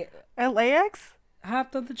 LAX?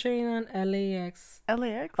 Hopped off the train on LAX.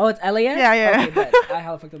 LAX? Oh, it's LAX? Yeah. Okay, but I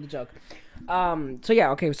hella fucked up the joke. So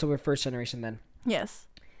yeah, okay, so we're first generation then. Yes.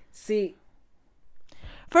 See.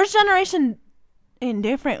 First generation in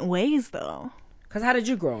different ways, though. Because how did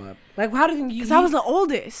you grow up? Like, how did you... Because I was the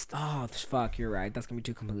oldest. Oh, fuck, you're right. That's going to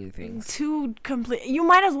be 2 completely things. You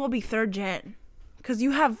might as well be third gen. Because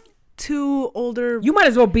you have 2 older... You might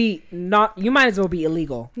as well be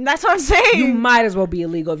illegal. That's what I'm saying. You might as well be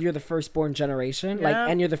illegal if you're the firstborn generation. Yeah. Like,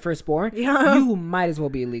 and you're the firstborn. Yeah. You might as well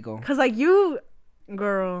be illegal. Because, like, you...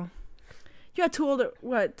 Girl... You had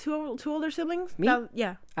 2 older siblings? Me?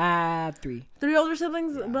 Yeah. 3. 3 older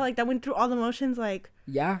siblings, yeah. But like that went through all the motions, like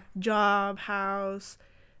job, house,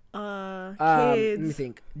 kids. Let me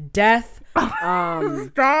think. Death,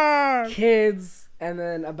 Stop. kids, and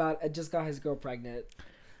then I just got his girl pregnant.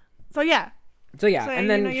 So yeah, and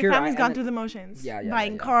then your family's gone through the motions. Yeah.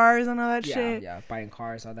 Buying cars and all that shit. Yeah, buying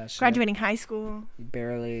cars, all that shit. Graduating high school.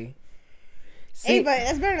 Barely. Hey, but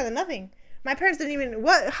that's better than nothing. My parents didn't even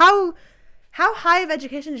How high of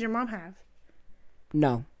education did your mom have?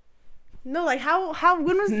 No, like how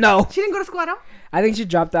when was no? She didn't go to school at all? I think she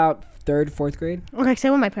dropped out 3rd, 4th grade. Okay,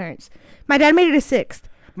 same with my parents. My dad made it to 6th.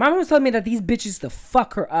 My mom was telling me that these bitches used to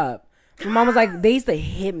fuck her up. My mom was like, they used to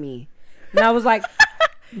hit me. And I was like,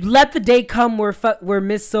 let the day come where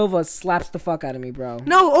Miss Silva slaps the fuck out of me, bro.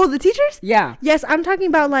 No, oh, the teachers? Yeah. Yes, I'm talking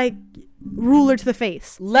about like ruler to the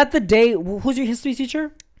face. Let the day. Who's your history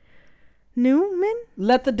teacher? Newman?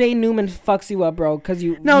 Let the day Newman fucks you up, bro. Cause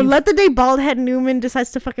let the day bald head Newman decides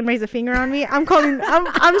to fucking raise a finger on me. I'm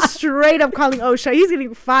straight up calling OSHA. He's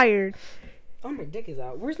getting fired. Oh, my dick is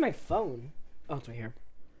out. Where's my phone? Oh, it's right here.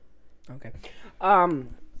 Okay.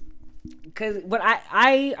 Cause when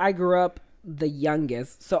I grew up the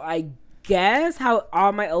youngest, so I guess how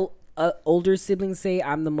all my older siblings say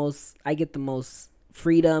I get the most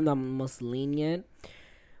freedom, I'm the most lenient.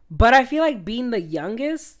 But I feel like being the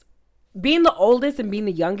oldest and being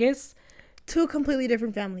the youngest, two completely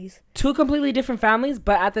different families,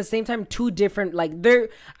 but at the same time two different, like,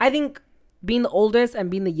 I think being the oldest and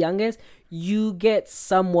being the youngest, you get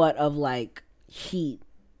somewhat of like heat,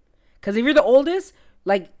 because if you're the oldest,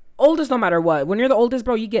 like, oldest no matter what, when you're the oldest,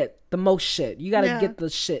 bro, you get the most shit. You gotta get the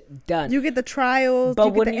shit done. You get the trials, but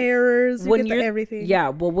you get the errors, you get the everything. Yeah,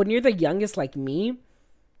 well, when you're the youngest like me,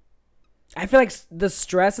 I feel like the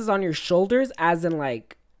stress is on your shoulders, as in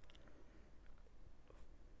like,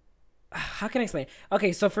 how can I explain?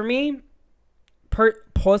 Okay, so for me,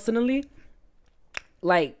 personally,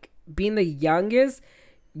 like, being the youngest,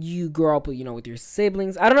 you grow up with, with your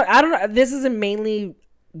siblings. I don't know. This isn't mainly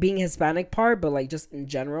being Hispanic part, but like just in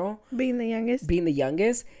general, being the youngest,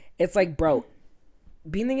 it's like, bro,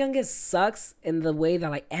 being the youngest sucks in the way that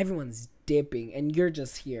like everyone's dipping and you're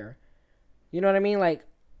just here. You know what I mean? Like,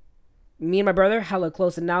 me and my brother hella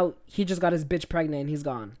close, and now he just got his bitch pregnant and he's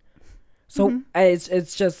gone. So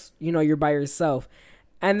it's just, you're by yourself.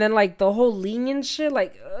 And then like the whole lenient shit,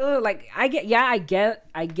 like I get it.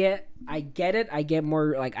 I get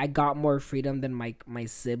more, like, I got more freedom than my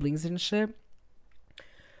siblings and shit.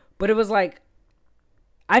 But it was like,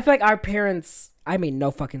 I feel like our parents, I made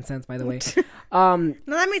no fucking sense, by the way. No,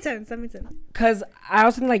 that made sense. Because I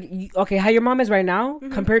also think, like, okay, how your mom is right now,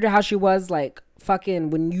 compared to how she was, like,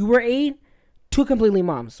 fucking when you were 8, two completely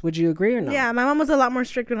moms. Would you agree or no? Yeah, my mom was a lot more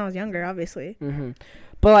strict when I was younger, obviously.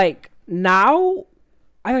 But, like, now,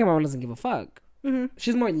 I think my mom doesn't give a fuck.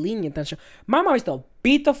 She's more lenient than my mom used to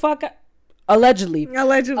beat the fuck out. Allegedly.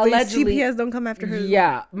 CPS don't come after her.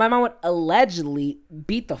 Yeah. My mom would allegedly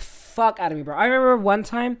beat the fuck out of me, bro. I remember one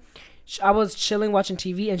time I was chilling watching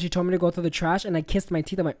TV and she told me to go through the trash and I kissed my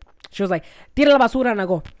teeth. She was like, tira la basura. And I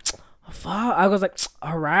go, fuck. I was like,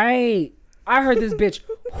 all right. I heard this bitch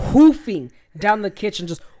hoofing down the kitchen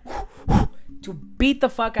just to beat the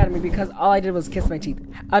fuck out of me because all I did was kiss my teeth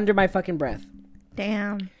under my fucking breath.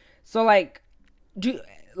 Damn. So, like,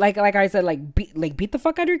 like I said, like beat the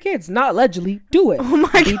fuck out of your kids. Not allegedly, do it. Oh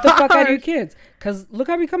my god, beat the fuck out of your kids. Cause look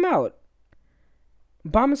how we come out,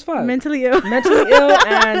 bomb as fuck, mentally ill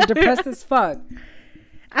and depressed as fuck.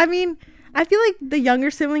 I mean, I feel like the younger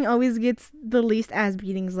sibling always gets the least ass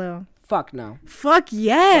beatings though. Fuck no. Fuck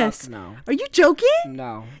yes. Fuck no. Are you joking?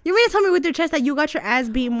 No. You mean to tell me with your chest that you got your ass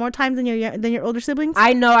beat more times than your older siblings?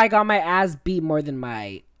 I know I got my ass beat more than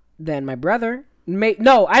my brother.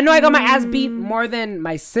 No, I know I got my ass beat more than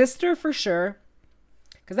my sister for sure.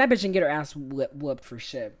 Cause that bitch didn't get her ass whooped for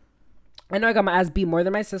shit. I know I got my ass beat more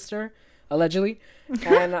than my sister, allegedly.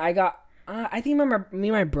 And I got, I think me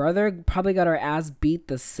and my brother probably got our ass beat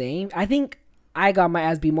the same. I think I got my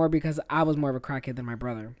ass beat more because I was more of a crackhead than my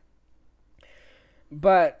brother.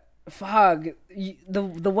 But fuck, the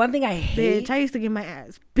one thing I hate. Bitch, I used to get my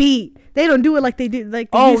ass beat. They don't do it like they did.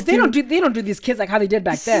 Like they don't do these kids like how they did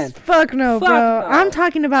back then. Fuck no, bro. No. I'm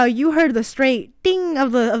talking about you heard the straight ding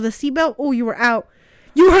of the seatbelt. Oh, you were out.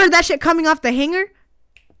 You heard that shit coming off the hanger.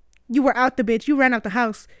 You were out the bitch. You ran out the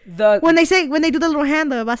house. When they do the little hand,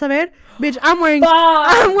 the vas a ver, bitch. I'm wearing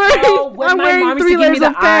 3 layers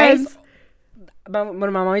of pants. When my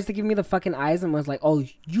mom used to give me the fucking eyes and was like, "Oh,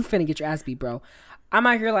 you finna get your ass beat, bro." I'm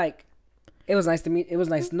out here like, it was nice to meet. It was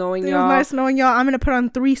nice knowing y'all. I'm gonna put on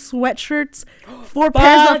 3 sweatshirts, 4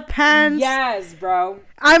 pairs of pants. Yes, bro.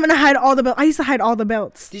 I'm gonna hide all the belts. I used to hide all the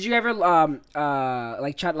belts. Did you ever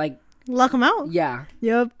like try to like lock them out? Yeah.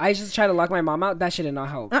 Yep. I used to try to lock my mom out. That shit did not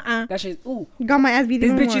help. That shit. Ooh. Got my ass beat.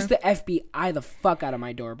 This bitch used to FBI the fuck out of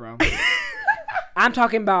my door, bro. I'm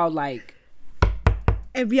talking about like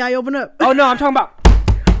FBI open up. Oh no, I'm talking about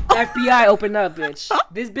FBI open up, bitch.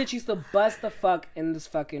 This bitch used to bust the fuck in this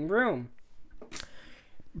fucking room.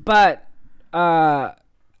 But I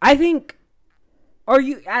think, or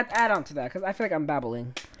you add on to that because I feel like I'm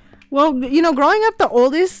babbling. Well, growing up the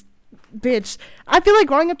oldest, bitch. I feel like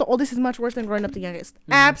growing up the oldest is much worse than growing up the youngest.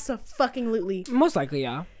 Abso-fucking-lutely. Most likely,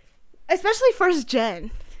 yeah. Especially first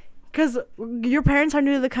gen. Because your parents are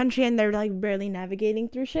new to the country and they're like barely navigating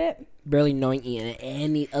through shit. Barely knowing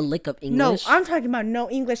a lick of English. No, I'm talking about no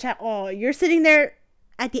English at all. You're sitting there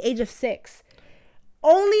at the age of 6.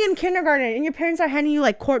 Only in kindergarten. And your parents are handing you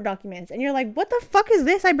like court documents. And you're like, what the fuck is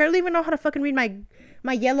this? I barely even know how to fucking read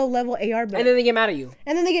my yellow level AR book. And then they get mad at you.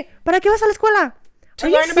 And then they get, ¿para qué vas a la escuela? To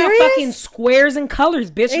learn about fucking squares and colors,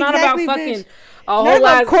 bitch. Exactly, not about fucking bitch. Not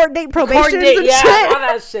about court date probations and shit. all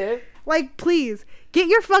that shit. Like, please, get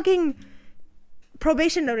your fucking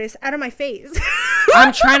probation notice out of my face.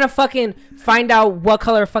 I'm trying to fucking find out what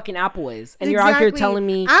color fucking apple is. And you're out here telling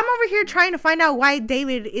me. I'm over here trying to find out why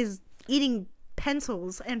David is eating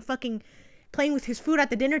pencils and fucking playing with his food at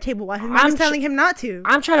the dinner table while his mom's telling him not to.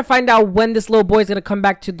 I'm trying to find out when this little boy's gonna come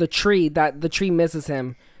back to the tree, that the tree misses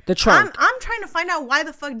him. The trunk. I'm trying to find out why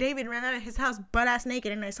the fuck David ran out of his house butt ass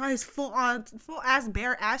naked and I saw his full ass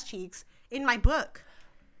bare ass cheeks in my book.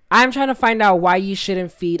 I'm trying to find out why you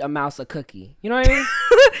shouldn't feed a mouse a cookie. You know what I mean?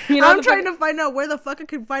 You know I'm trying to find out where the fuck I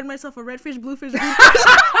could find myself a redfish, bluefish, greenfish.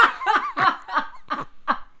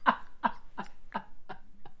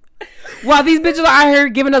 Wow, these bitches are out here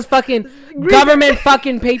giving us fucking government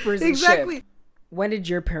fucking papers and shit. When did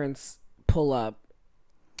your parents pull up?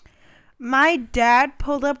 My dad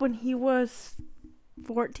pulled up when he was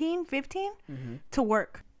 14, 15 to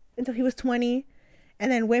work until he was 20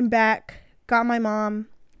 and then went back, got my mom,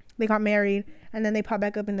 they got married, and then they popped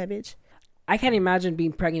back up in that bitch. I can't imagine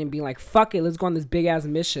being pregnant and being like, fuck it, let's go on this big ass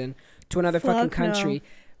mission to another fucking country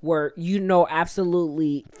where you know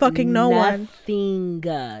absolutely fucking nothing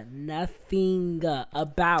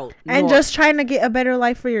about. And just trying to get a better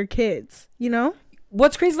life for your kids, you know?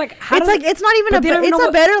 What's crazy, like, it's not even it's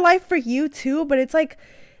a better life for you too, but it's like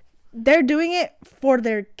they're doing it for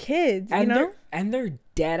their kids, and you know? They're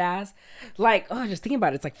dead ass. Like, oh, just thinking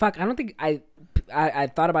about it, it's like, fuck, I don't think I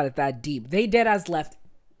thought about it that deep. They dead ass left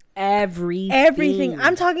everything.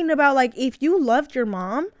 I'm talking about, like, if you loved your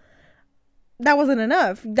mom, that wasn't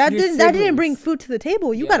enough. That didn't bring food to the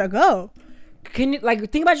table. You gotta go. Can you, like,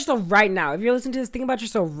 think about yourself right now? If you're listening to this, think about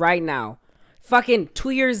yourself right now. Fucking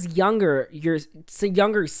 2 years younger, your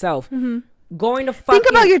younger self, going to fucking...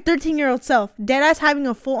 Think about your 13-year-old self, deadass having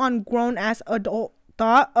a full-on grown-ass adult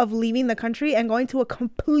thought of leaving the country and going to a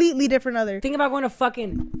completely different other. Think about going to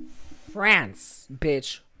fucking France,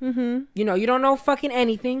 bitch. You know, you don't know fucking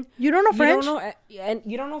anything. You don't know French?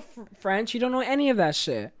 You don't know French. You don't know any of that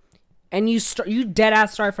shit. And you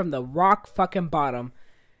deadass start from the rock fucking bottom.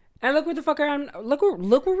 And look what the fuck look where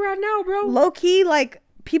we're at now, bro. Low key, like...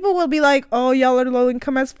 People will be like, oh, y'all are low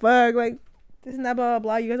income as fuck. Like, this and that, blah, blah,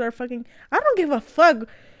 blah. You guys are fucking... I don't give a fuck.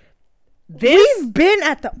 We've been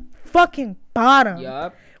at the fucking bottom.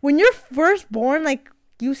 Yup. When you're first born, like,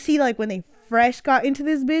 you see, like, when they fresh got into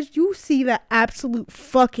this bitch, you see the absolute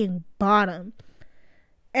fucking bottom.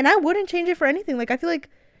 And I wouldn't change it for anything. Like, I feel like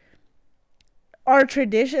our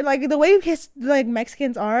tradition, like, the way like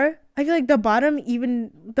Mexicans are, I feel like the bottom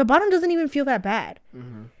doesn't even feel that bad.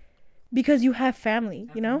 Because you have family,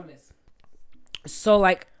 you know? So,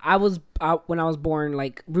 like, when I was born,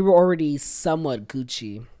 like, we were already somewhat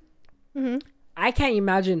Gucci. I can't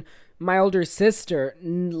imagine my older sister,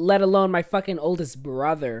 let alone my fucking oldest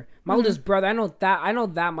brother. My oldest brother, I know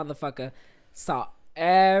that motherfucker saw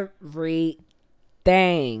everything.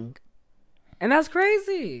 And that's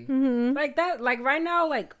crazy. Like, that, like, right now,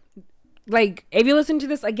 like, if you listen to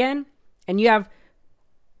this again, and you have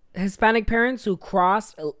Hispanic parents who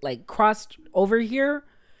crossed over here,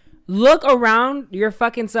 look around your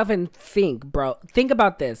fucking self and think, bro. Think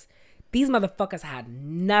about this. These motherfuckers had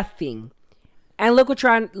nothing, and look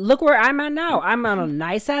where I'm at now. I'm on a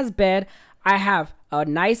nice ass bed. I have a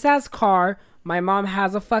nice ass car. My mom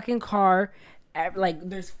has a fucking car. Like,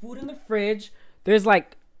 there's food in the fridge. There's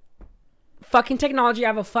like fucking technology. I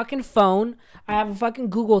have a fucking phone. I have a fucking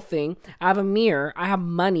Google thing. I have a mirror. I have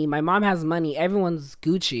money. My mom has money. Everyone's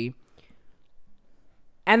Gucci.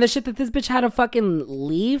 And the shit that this bitch had to fucking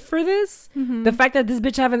leave for this, the fact that this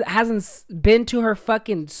bitch hasn't been to her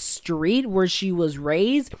fucking street where she was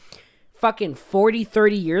raised fucking 40,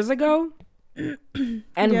 30 years ago. And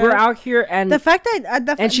we're out here and the fact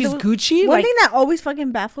that and she's Gucci. One thing that always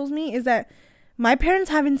fucking baffles me is that my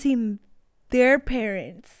parents haven't seen their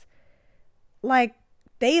parents. Like,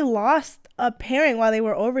 they lost a parent while they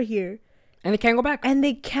were over here. And they can't go back. And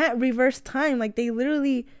they can't reverse time. Like, they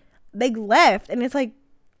left. And it's like,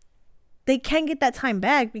 they can't get that time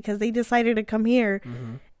back because they decided to come here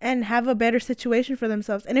and have a better situation for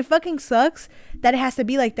themselves. And it fucking sucks that it has to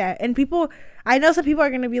be like that. And I know some people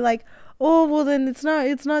are going to be like, oh, well, then it's not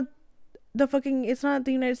the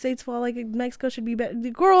United States fault. Like, Mexico should be better.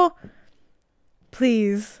 Girl,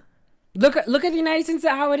 please. Look at the United States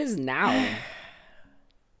at how it is now.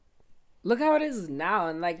 Look how it is now,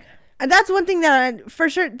 and like, and that's one thing that for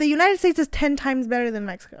sure the United States is 10 times better than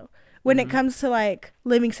Mexico when it comes to like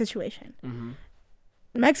living situation.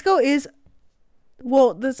 Mexico is,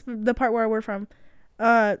 well, the part where we're from,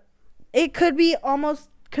 it could be almost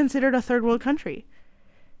considered a third world country.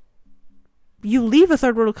 You leave a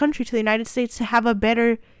third world country to the United States to have a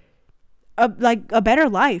better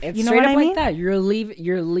life. It's you know straight what up I mean? like that. You're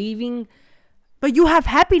leaving. But you have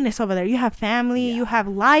happiness over there. You have family. Yeah. You have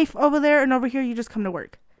life over there. And over here, you just come to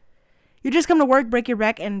work. You just come to work, break your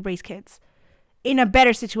back, and raise kids. In a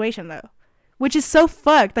better situation, though. Which is so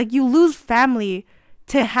fucked. Like, you lose family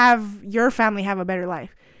to have your family have a better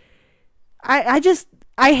life. I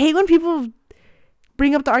hate when people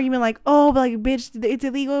bring up the argument like, oh, but like, bitch, it's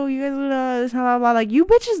illegal. You guys, this, blah, blah, blah. Like, you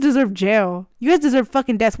bitches deserve jail. You guys deserve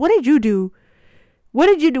fucking death. What did you do? What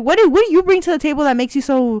did you do? What do you bring to the table that makes you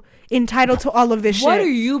so entitled to all of this shit? What do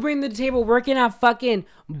you bring to the table working at fucking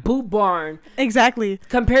Boot Barn? Exactly.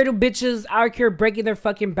 Compared to bitches out here breaking their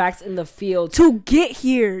fucking backs in the field. To get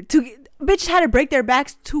here. Bitches had to break their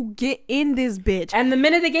backs to get in this bitch. And the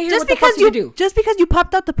minute they get here, what the fuck do you do? Just because you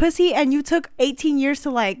popped out the pussy and you took 18 years to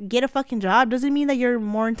like get a fucking job doesn't mean that you're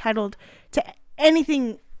more entitled to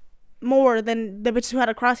anything more than the bitches who had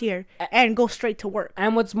to cross here and go straight to work.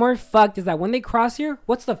 And what's more fucked is that when they cross here,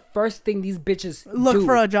 what's the first thing these bitches look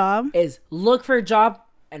for a job? Is look for a job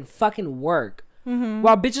and fucking work.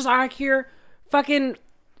 While bitches out here fucking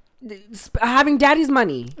having daddy's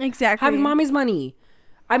money. Exactly. Having mommy's money.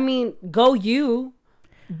 I mean, go you.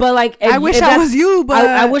 But like, I wish I was you, but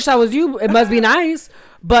I wish I was you. It must be nice.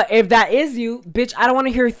 But if that is you, bitch, I don't want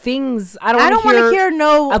to hear things. I don't want to hear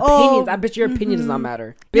no opinions. I bet your opinion does not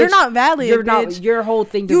matter. Bitch, you're not valid. You're bitch. not. Your whole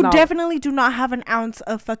thing does you not. You definitely do not have an ounce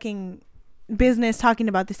of fucking business talking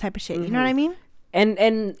about this type of shit. You know what I mean?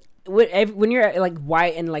 And when you're like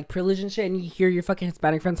white and like privileged and shit, and you hear your fucking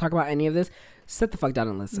Hispanic friends talk about any of this, sit the fuck down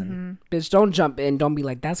and listen. Bitch, don't jump in. Don't be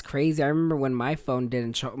like, that's crazy. I remember when my phone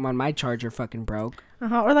didn't when my charger fucking broke.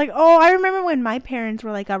 Or like, oh, I remember when my parents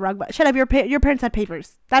were like a rock bottom. Shut up, your parents had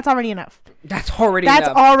papers. That's already enough. That's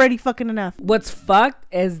already fucking enough. What's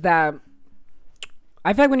fucked is that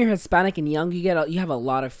I feel like when you're Hispanic and young, you have a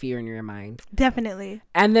lot of fear in your mind. Definitely.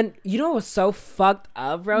 And then you know what was so fucked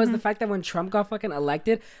up, bro, is the fact that when Trump got fucking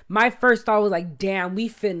elected, my first thought was like, damn, we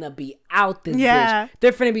finna be out this bitch.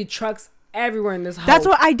 There finna be trucks everywhere in this hole. That's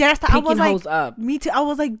what I did. I was like, up. Me too. I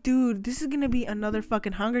was like, dude, this is gonna be another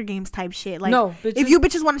fucking Hunger Games type shit. Like, no, if you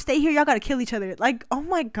bitches want to stay here, y'all gotta kill each other. Like, oh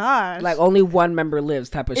my gosh, like only one member lives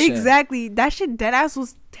type of shit. Exactly. That shit dead ass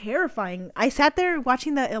was terrifying. I sat there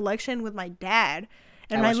watching the election with my dad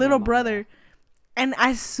and my little brother, and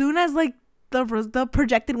as soon as like the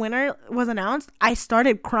projected winner was announced, I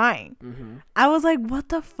started crying. I was like, what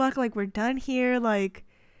the fuck? Like, we're done here. Like,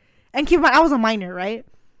 and keep in mind, I was a minor, right?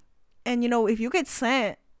 And, you know, if you get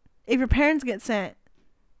sent, if your parents get sent,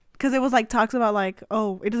 because it was like talks about like,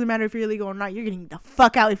 oh, it doesn't matter if you're illegal or not, you're getting the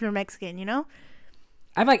fuck out if you're Mexican, you know?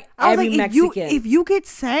 I was like, Mexican. If you get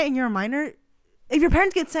sent and you're a minor, if your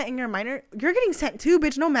parents get sent and you're a minor, you're getting sent too,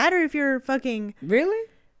 bitch. No matter if you're fucking. Really?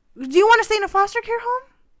 Do you want to stay in a foster care home?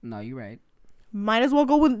 No, you're right. Might as well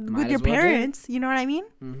go with your parents. You know what I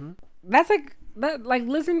mean? That's like that. Like,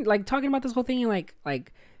 listen, like talking about this whole thing and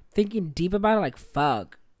like thinking deep about it. Like,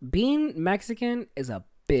 fuck. Being Mexican is a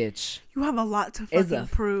bitch. You have a lot to fucking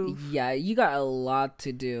prove. Yeah, you got a lot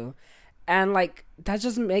to do. And like that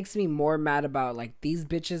just makes me more mad about like these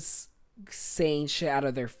bitches saying shit out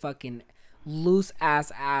of their fucking loose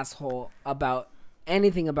ass asshole about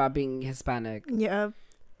anything about being Hispanic. Yeah.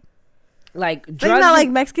 Like drugs, not like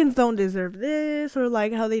Mexicans don't deserve this or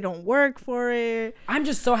like how they don't work for it. I'm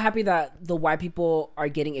just so happy that the white people are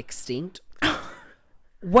getting extinct.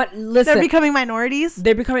 Listen, they're becoming minorities.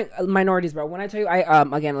 They're becoming minorities, bro. When I tell you,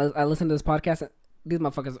 I listen to this podcast. These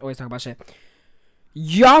motherfuckers always talk about shit.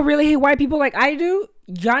 Y'all really hate white people like I do?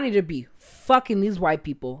 Y'all need to be fucking these white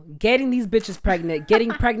people, getting these bitches pregnant,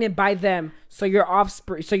 getting pregnant by them, so your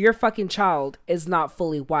offspring, so your fucking child is not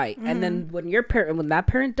fully white. And then when that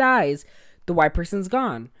parent dies, the white person's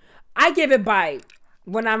gone. I give it by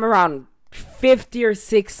when I'm around 50 or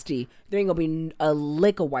 60, there ain't gonna be a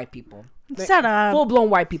lick of white people. Shut up. Full blown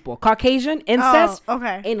white people. Caucasian, incest,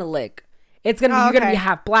 ain't a lick. It's gonna be you're gonna be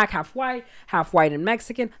half black, half white and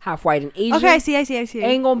Mexican, half white and Asian. Okay, I see.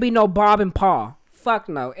 Ain't gonna be no Bob and Paul. Fuck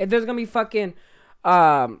no. If there's gonna be fucking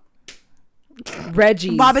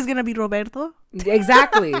Reggie. Bob is gonna be Roberto.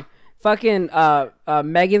 Exactly. Fucking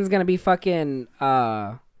Megan's gonna be fucking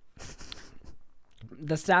the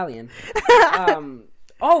Stallion.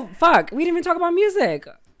 Oh fuck. We didn't even talk about music.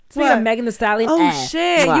 Speaking of Megan Thee Stallion. Oh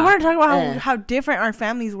shit! Mwah, You want to talk about how different our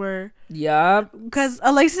families were? Yeah. Because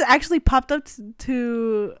Alexis actually popped up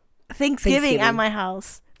to Thanksgiving at my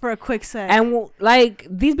house for a quick sec. And like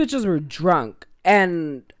these bitches were drunk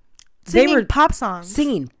and singing they were pop songs.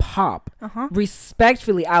 Singing pop. Uh-huh.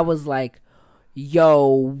 Respectfully, I was like,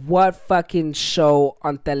 yo, what fucking show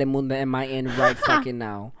on Telemundo am I in right fucking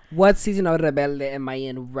now? What season of Rebelde am I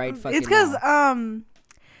in right fucking now? It's because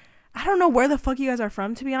I don't know where the fuck you guys are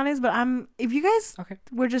from, to be honest, but if you guys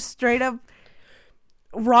were just straight up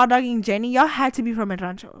raw dogging Jenny, y'all had to be from El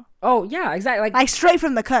Rancho. Oh yeah, exactly. Like straight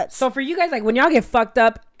from the cuts. So for you guys, like when y'all get fucked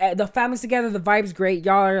up, the family's together, the vibe's great.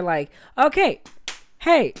 Y'all are like, okay,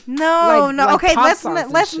 hey, no, like okay, let's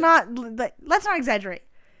not exaggerate.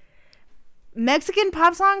 Mexican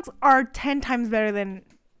pop songs are 10 times better than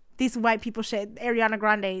these white people shit. Ariana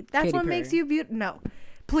Grande. That's Katy what Perry. Makes you beautiful. No,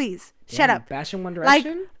 please shut up. Bashing One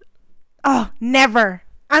Direction. Like, oh, never.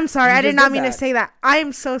 I'm sorry. You I did not did mean that. to say that. I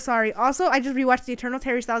am so sorry. Also, I just rewatched the Eternal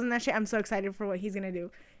Harry Styles and that shit. I'm so excited for what he's gonna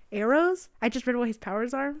do. Arrows. I just read what his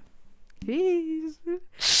powers are. Jeez.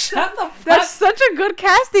 Shut the fuck. That's such a good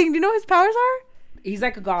casting. Do you know what his powers are? He's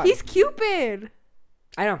like a god. He's Cupid.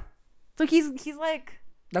 I know. So he's like.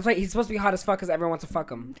 That's why he's supposed to be hot as fuck because everyone wants to fuck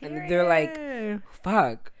him. And they're like,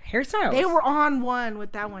 fuck. Hairstyles. They were on one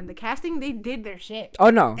with that one. The casting, they did their shit.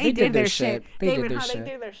 Oh, no. They did their shit. They did their shit.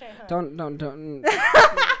 They did their shit, huh? Don't.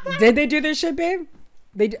 Did they do their shit, babe?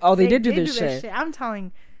 They did do their shit. I'm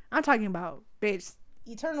talking about, bitch,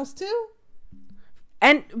 Eternals 2?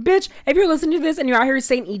 And, bitch, if you're listening to this and you're out here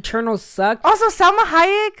saying Eternals suck. Also, Salma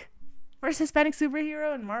Hayek versus Hispanic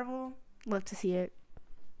superhero in Marvel. Love to see it.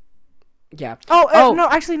 Yeah. No,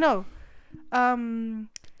 actually, no.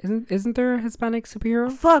 Isn't there a Hispanic superhero?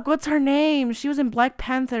 Fuck, what's her name? She was in Black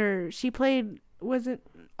Panther. She played, was it?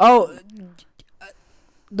 Oh,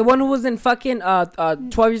 the one who was in fucking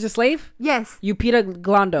 12 Years a Slave? Yes. Lupita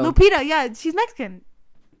Glando. Lupita, yeah, she's Mexican.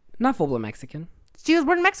 Not full-blood Mexican. She was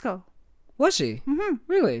born in Mexico. Was she? Mm-hmm.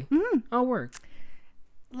 Really? Mm-hmm. Oh, work.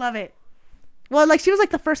 Love it. Well, like, she was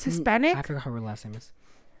like the first Hispanic. I forgot how her last name is.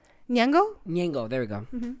 Ñengo, there we go.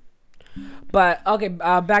 Mm-hmm. But okay,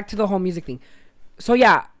 back to the whole music thing. So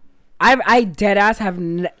yeah, I dead ass have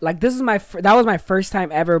like this is that was my first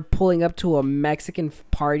time ever pulling up to a Mexican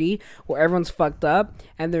party where everyone's fucked up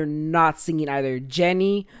and they're not singing either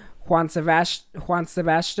Jenny, Juan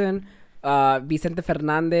Sebastian, Vicente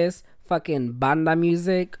Fernandez, fucking banda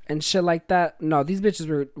music and shit like that. No, these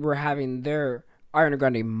bitches were having their Ariana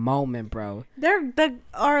Grande moment, bro. They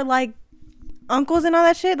are like uncles and all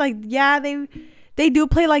that shit. Like, yeah, they do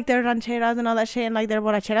play like their rancheras and all that shit and like their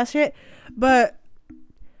borrachera shit, but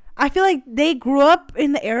I feel like they grew up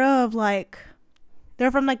in the era of like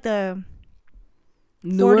they're from like the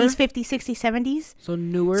Newer? 40s, 50s, 60s, 70s. So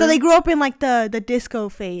newer. So they grew up in like the disco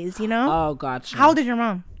phase, you know? Oh, gotcha. How old is your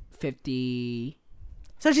mom? 50.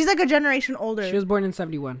 So she's like a generation older. She was born in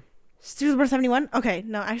 71. She was born 71? Okay,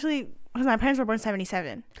 no, actually, because my parents were born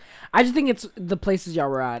 77. I just think it's the places y'all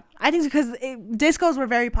were at. I think it's because discos were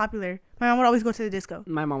very popular. My mom would always go to the disco.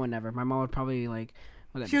 My mom would never. My mom would probably like.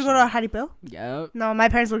 She would go to a jaripeo? Yep. No, my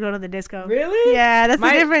parents would go to the disco. Really? Yeah, that's the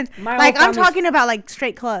difference. Like, I'm talking about like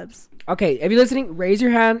straight clubs. Okay, if you're listening, raise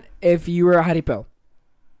your hand if you were a jaripeo.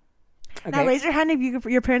 Okay. Now raise your hand if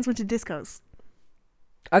your parents went to discos.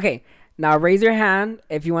 Okay, now raise your hand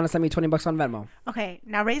if you want to send me $20 on Venmo. Okay,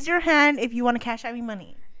 now raise your hand if you want to cash out me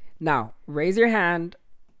money. Now raise your hand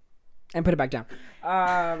and put it back down.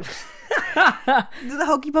 Do the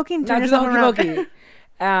hokey pokey and now turn do the yourself hokey around.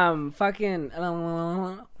 pokey. Fucking.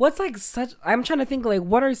 What's like such? I'm trying to think like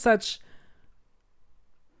what are such.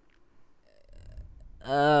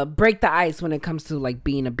 Break the ice when it comes to like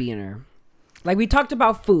being a beaner. Like we talked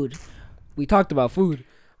about food.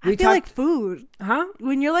 I feel like food. Huh?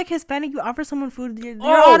 When you're like Hispanic, you offer someone food, you're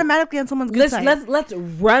automatically on someone's good side. Let's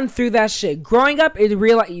run through that shit. Growing up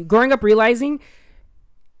realizing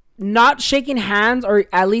not shaking hands or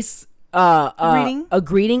at least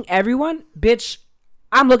greeting everyone, bitch.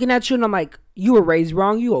 I'm looking at you and I'm like, you were raised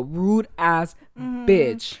wrong. You a rude ass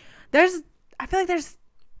bitch.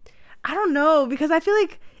 I don't know, because I feel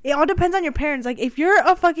like it all depends on your parents. Like if you're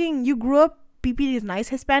you grew up BPD's nice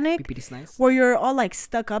Hispanic, BPD's nice, where you're all like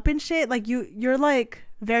stuck up and shit, like you're like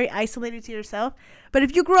very isolated to yourself. But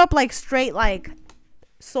if you grew up like straight like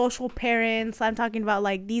social parents, I'm talking about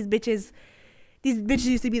like these bitches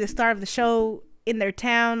used to be the star of the show in their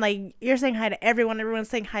town. Like you're saying hi to everyone's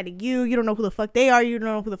saying hi to you don't know who the fuck they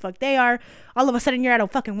are, all of a sudden you're at a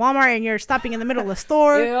fucking Walmart and you're stopping in the middle of the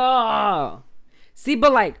store. Yeah. See,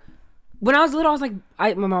 but like when I was little, I was like,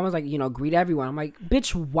 my mom was like, you know, greet everyone. I'm like,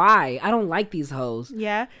 bitch, why? I don't like these hoes.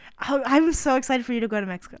 Yeah. I'm so excited for you to go to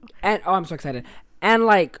Mexico. And I'm so excited. And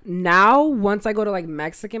like now, once I go to like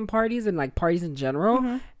Mexican parties and like parties in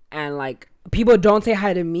general, and like people don't say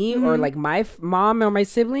hi to me or like my mom or my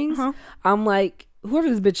siblings, I'm like, whoever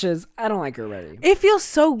this bitch is, I don't like her already. It feels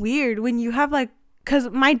so weird when you have like, cause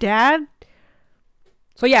my dad.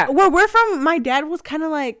 So yeah, where we're from, my dad was kind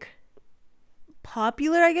of like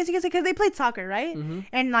popular, I guess you could say, because they played soccer, right?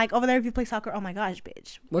 And like over there, if you play soccer, oh my gosh,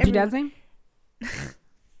 bitch. What's your dad's name?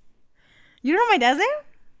 You don't know my dad's name?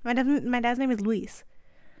 My dad's name is Luis.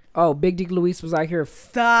 Oh, Big Dick Luis was out here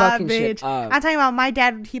Stop, fucking bitch. shit up. I'm talking about my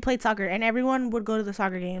dad. He played soccer, and everyone would go to the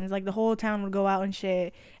soccer games. Like the whole town would go out and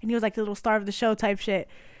shit. And he was like the little star of the show type shit.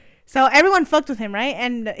 So everyone fucked with him, right?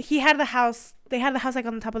 And he had the house. They had the house like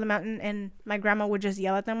on the top of the mountain, and my grandma would just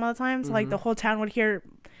yell at them all the time. So like the whole town would hear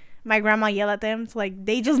my grandma yell at them. So like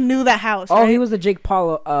they just knew that house. Oh, right? he was the Jake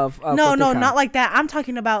Paul of no, not like that. I'm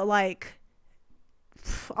talking about like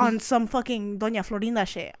on some fucking Doña Florinda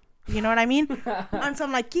shit. You know what I mean? On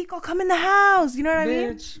some like, Kiko, come in the house. You know what I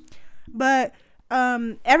mean? But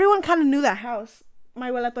everyone kind of knew that house, my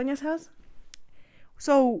abuela Toña's house.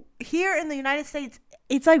 So here in the United States,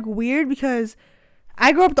 it's like weird because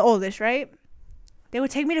I grew up the oldest, right? They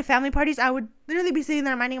would take me to family parties. I would literally be sitting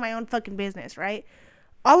there minding my own fucking business, right?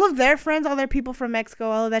 All of their friends, all their people from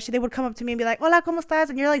Mexico, all of that shit, they would come up to me and be like, hola, ¿cómo estás?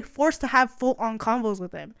 And you're like forced to have full on convos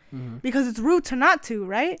with them because it's rude to not to,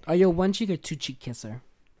 right? Are you a one cheek or two cheek kisser?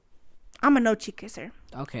 I'm a no cheek kisser.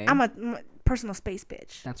 Okay. I'm a personal space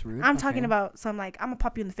bitch. That's rude. I'm talking about some like, I'm gonna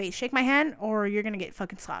pop you in the face. Shake my hand or you're gonna get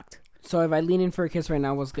fucking socked. So if I lean in for a kiss right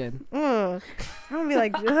now, what's good? Ugh. I'm gonna be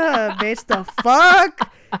like, ugh, bitch, the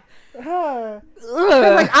fuck? Ugh.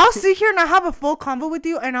 Like, I'll sit here and I'll have a full convo with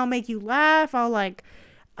you and I'll make you laugh.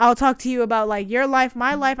 I'll talk to you about like your life,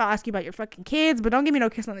 my life. I'll ask you about your fucking kids, but don't give me no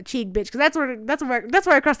kiss on the cheek, bitch, because that's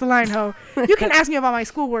where I cross the line, ho. You can ask me about my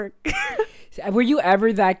schoolwork. Were you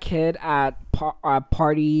ever that kid at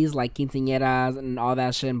parties like quinceañeras and all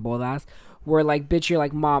that shit and bodas where like, bitch, you're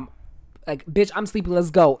like, mom, like, bitch, I'm sleepy, let's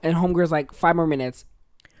go, and homegirl's like 5 more minutes,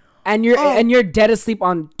 and you're dead asleep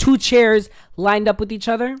on 2 chairs lined up with each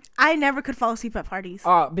other? I never could fall asleep at parties.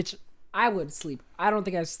 Oh, bitch, I would sleep. I don't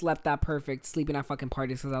think I slept that perfect sleeping at fucking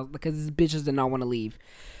parties because these bitches did not want to leave.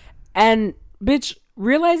 And bitch,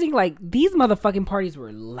 realizing like these motherfucking parties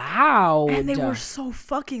were loud and they were so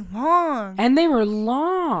fucking long. And they were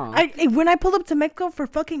long. When I pulled up to Mexico for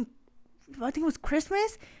fucking, I think it was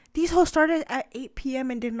Christmas, these hoes started at 8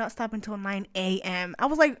 p.m. and did not stop until 9 a.m. I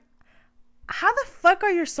was like, how the fuck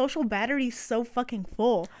are your social batteries so fucking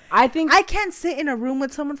full? I think I can't sit in a room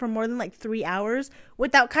with someone for more than like 3 hours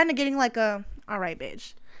without kind of getting like a, all right,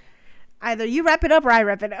 bitch, either you wrap it up or I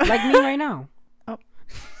wrap it up. Like me right now. Oh.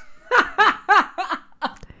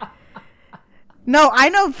 No, I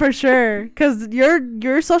know for sure, because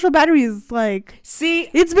your social battery is like, see,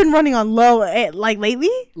 it's been running on low like lately.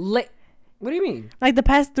 What do you mean? Like the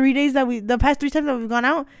past 3 times that we've gone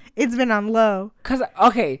out, it's been on low. Cause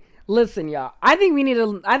okay, listen, y'all. I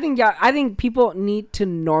think people need to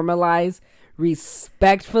normalize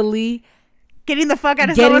respectfully getting the fuck out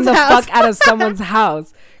of someone's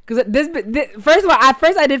house. Because this, first of all, at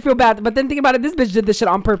first I did feel bad, but then think about it, this bitch did this shit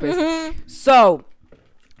on purpose. So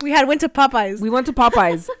we went to Popeyes. We went to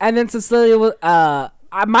Popeyes, and then Cecilia was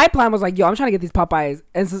my plan was like, yo, I'm trying to get these Popeyes,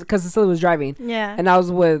 and because Cecilia was driving, yeah, and I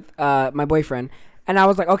was with my boyfriend, and I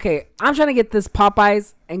was like, okay, I'm trying to get this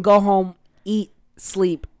Popeyes and go home, eat,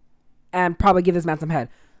 sleep, and probably give this man some head.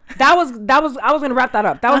 That was I was gonna wrap that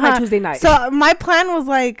up. That was my Tuesday night. So my plan was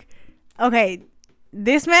like, okay,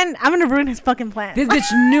 this man, I'm gonna ruin his fucking plan. This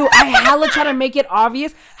bitch knew. I hella tried to make it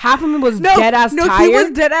obvious. Half of me was dead ass tired. No, he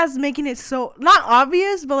was dead ass making it so not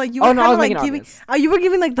obvious, but like you were kind of like giving. Oh, you were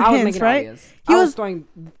giving like the hints, right? He was throwing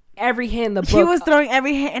every hint in the book. He was throwing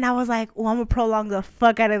every hint, and I was like, "Oh, I'm gonna prolong the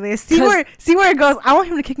fuck out of this. See where it goes. I want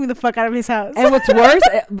him to kick me the fuck out of his house." And what's worse,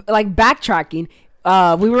 like backtracking,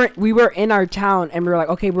 we were in our town, and we were like,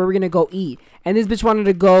 "Okay, where are we gonna go eat?" And this bitch wanted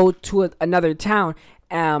to go to another town.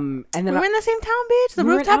 And then we were in the same town, bitch. The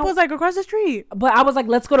rooftop was like across the street. But I was like,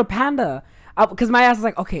 let's go to Panda. Because my ass was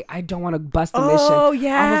like, okay, I don't want to bust the mission. Oh,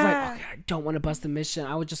 yeah. I was like, okay, I don't want to bust the mission.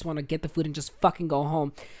 I would just want to get the food and just fucking go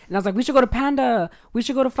home. And I was like, we should go to Panda. We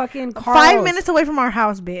should go to fucking Carl's. 5 minutes away from our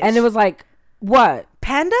house, bitch. And it was like, what?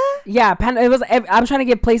 Panda? Yeah, Panda. It was. I'm trying to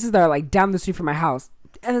get places that are like down the street from my house.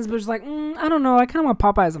 And this bitch was like, I don't know. I kind of want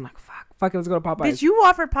Popeyes. I'm like, fuck it, let's go to Popeyes. Bitch, you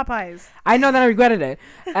offered Popeyes. I know that I regretted it.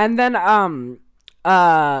 And then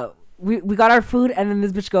we got our food, and then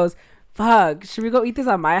this bitch goes, fuck, should we go eat this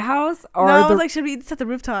at my house? Or no, I was like, should we eat this at the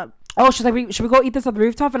rooftop? oh, she's like, should we go eat this at the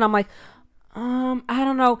rooftop? And I'm like, I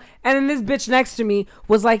don't know. And then this bitch next to me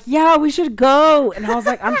was like, yeah, we should go. And I was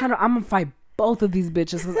like, I'm gonna fight both of these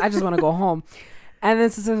bitches because I just want to go home. And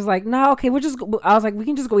then sister was like, no, okay, I was like, we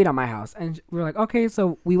can just go eat at my house. And we were like, okay.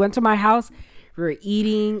 So we went to my house. We were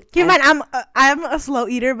eating. Keep in mind, I'm a slow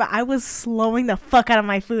eater, but I was slowing the fuck out of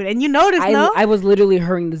my food. And you noticed, no? I was literally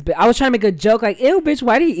hurrying this bitch. I was trying to make a joke like, ew, bitch,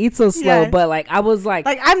 why do you eat so slow? Yeah. But like, I was like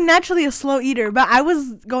I'm naturally a slow eater, but I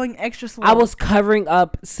was going extra slow. I was covering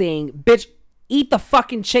up saying, bitch, eat the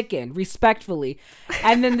fucking chicken respectfully.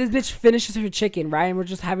 And then this bitch finishes her chicken, right? And we're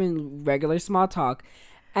just having regular small talk.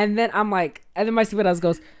 And then I'm like, and then my stupid ass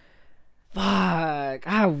goes, fuck, I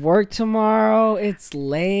have work tomorrow. It's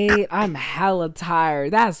late. I'm hella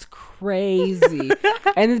tired. That's crazy.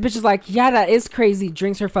 And this bitch is like, yeah, that is crazy.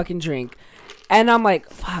 Drinks her fucking drink. And I'm like,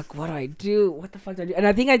 fuck, what do I do? What the fuck do I do? And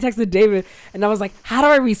I think I texted David and I was like, how do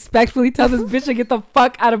I respectfully tell this bitch to get the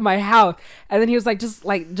fuck out of my house? And then he was like, just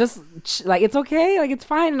it's okay. Like, it's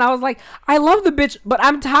fine. And I was like, I love the bitch, but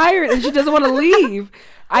I'm tired and she doesn't want to leave.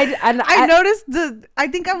 I noticed I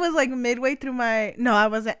think I was like midway through I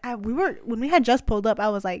wasn't. When we had just pulled up, I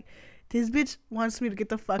was like, this bitch wants me to get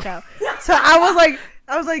the fuck out. So I was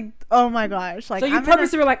like, oh my gosh. Like, so you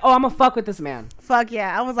purposely were like, oh, I'm gonna fuck with this man. Fuck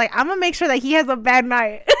yeah. I was like, I'm gonna make sure that he has a bad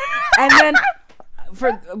night. And then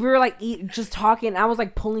we were like just talking. I was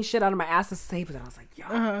like pulling shit out of my ass to say, but then I was like, yo,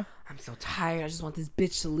 I'm so tired. I just want this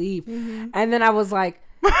bitch to leave. Mm-hmm. And then I was like,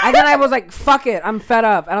 fuck it, I'm fed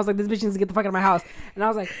up. And I was like, this bitch needs to get the fuck out of my house. And I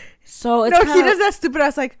was like, so it's he does that stupid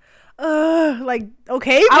ass like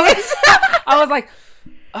okay. I was like,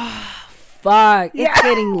 fuck, it's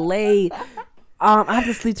getting late. I have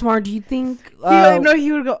to sleep tomorrow. Do you think?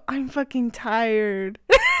 He would go, I'm fucking tired.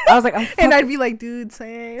 I was like, and I'd be like, dude,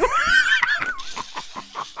 same.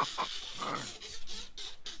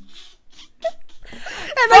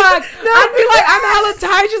 I'd be like, I'm hella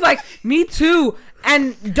tired. She's like, me too.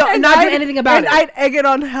 And not do anything about it. And I'd egg it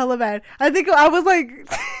on hella bad. I think I was like,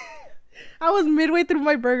 I was midway through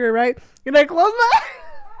my burger, right? And I closed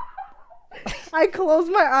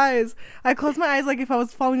my eyes. I closed my eyes like if I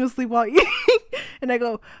was falling asleep while eating. And I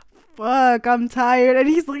go, fuck, I'm tired. And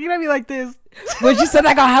he's looking at me like this. When she said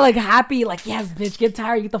that, I got hella happy. Like, yes, bitch, get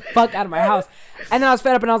tired. Get the fuck out of my house. And then I was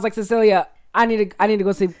fed up and I was like, Cecilia, I need to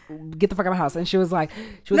go sleep. Get the fuck out of my house. And she was like,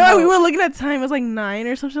 we were looking at time. It was like 9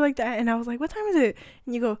 or something like that. And I was like, what time is it?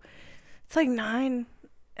 And you go, it's like 9.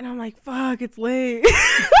 And I'm like, fuck, it's late.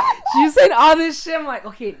 She said all this shit. I'm like,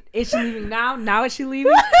 okay, is she leaving now? Now is she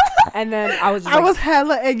leaving? And then I was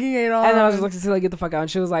hella egging it on. And then I was just like, Cecilia, get the fuck out.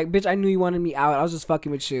 And she was like, bitch, I knew you wanted me out. I was just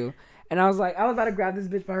fucking with you. And I was like, I was about to grab this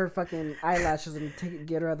bitch by her fucking eyelashes and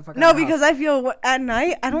get her out the fucking house. No, because I feel at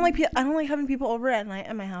night, I don't like having people over at night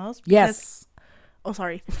at my house. Yes. Oh,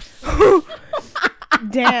 sorry.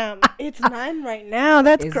 Damn, it's 9 right now.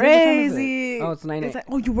 That's crazy. Oh, it's 9.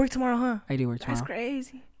 Oh, you work tomorrow, huh? I do work tomorrow. That's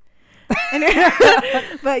crazy.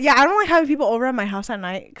 But yeah, I don't like having people over at my house at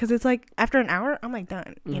night because it's like after an hour, I'm like done.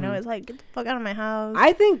 Mm-hmm. You know, it's like get the fuck out of my house.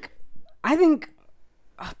 I think,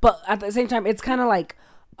 but at the same time, it's kind of like,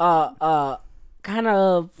 kind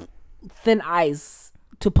of thin ice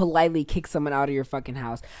to politely kick someone out of your fucking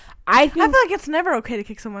house. I feel like it's never okay to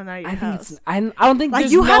kick someone out of your house. I don't think like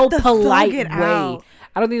there's no polite way. Out.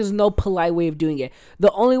 I don't think there's no polite way of doing it.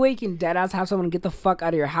 The only way you can deadass have someone get the fuck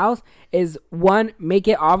out of your house is 1, make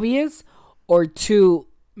it obvious, or 2,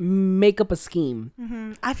 make up a scheme.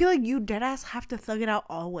 Mm-hmm. I feel like you deadass have to thug it out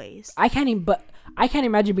always. I can't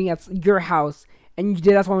imagine being at your house and you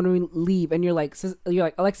deadass want to leave and you're like,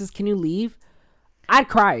 Alexis, can you leave? I'd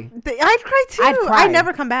cry. I'd cry too. I'd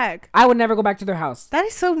never come back. I would never go back to their house. That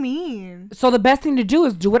is so mean. So the best thing to do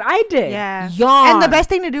is do what I did. Yeah. Yawn. And the best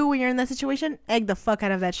thing to do when you're in that situation, egg the fuck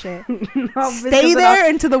out of that shit. Stay there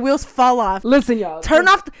until the wheels fall off. Listen, y'all.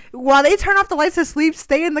 While they turn off the lights to sleep,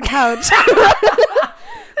 stay in the couch.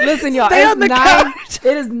 Listen, y'all. Stay on the couch.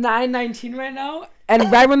 It is 9:19 right now. And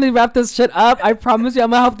right when they wrap this shit up, I promise you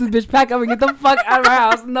I'm gonna help this bitch pack up and get the fuck out of my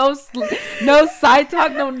house. No side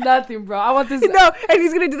talk, no nothing, bro. I want this. No, and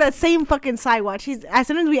he's gonna do that same fucking side watch. As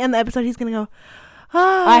soon as we end the episode, he's gonna go,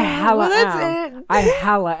 I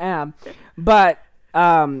hella am. But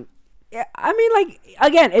yeah, I mean, like,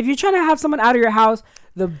 again, if you're trying to have someone out of your house,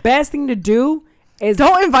 the best thing to do is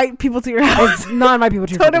don't invite people to your house. Not invite people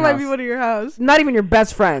to your house. Don't invite people to your house. Not even your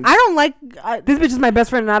best friends. I don't like this bitch is my best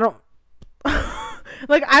friend, and I don't.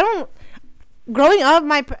 Like, I don't. Growing up,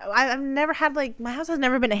 I've never had, like, my house has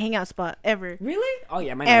never been a hangout spot ever. Really? Oh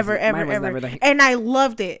yeah, mine ever. And I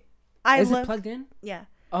loved it. Is it plugged in? Yeah.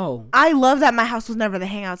 Oh. I love that my house was never the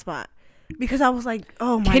hangout spot because I was like,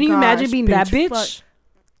 oh my god. Can you imagine being that bitch?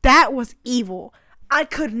 That was evil. I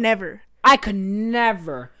could never.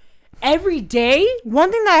 Every day?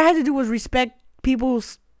 One thing that I had to do was respect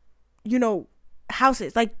people's,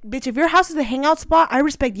 houses. Like, bitch, if your house is a hangout spot, I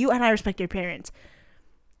respect you and I respect your parents.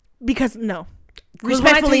 Because, no.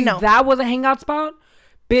 Respectfully, no. That was a hangout spot?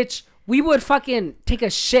 Bitch, we would fucking take a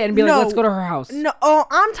shit and be like, let's go to her house. No,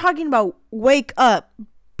 I'm talking about wake up,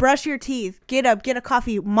 brush your teeth, get up, get a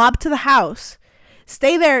coffee, mob to the house,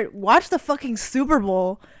 stay there, watch the fucking Super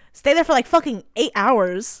Bowl, stay there for like fucking 8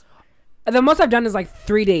 hours. The most I've done is like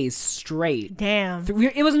 3 days straight. Damn.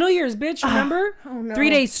 It was New Year's, bitch, remember? Oh, no. 3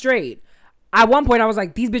 days straight. At one point, I was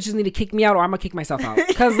like, these bitches need to kick me out or I'm going to kick myself out.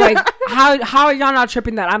 Because, like, how are y'all not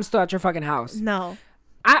tripping that I'm still at your fucking house? No.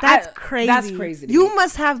 That's crazy. That's crazy. You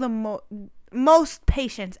must have the most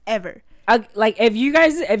patience ever. Like, if you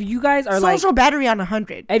guys are like... Social battery on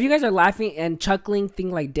 100. If you guys are laughing and chuckling,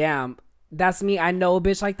 think like, damn, that's me. I know a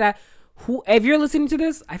bitch like that. If you're listening to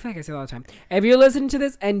this, I feel like I say it all the time. If you're listening to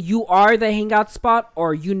this and you are the hangout spot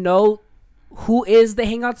or you know who is the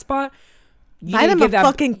hangout spot... Buy them a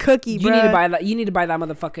fucking cookie, bro. You need to buy that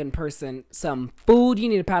motherfucking person some food. You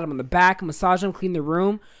need to pat them on the back, massage them, clean the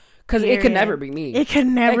room. Because it could never be me. It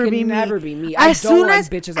can never be me. I don't like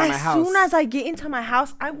bitches at my house. As soon as I get into my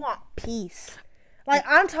house, I want peace. Like,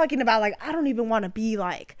 I'm talking about, like, I don't even want to be,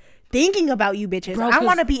 like, thinking about you bitches. Bro, I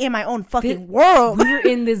want to be in my own fucking world. We're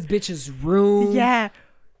in this bitch's room. Yeah.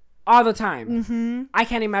 All the time. Mm-hmm. I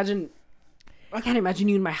can't imagine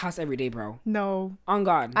you in my house every day, bro. No. On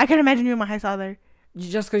God. I can't imagine you in my house either.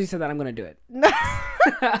 Just because you said that, I'm going to do it.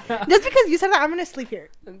 Just because you said that, I'm going to sleep here.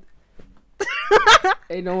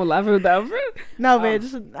 Ain't no one laughing with that. No,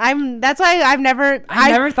 bitch. That's why I never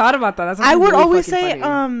thought about that. That's I would really always say,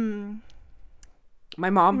 funny. My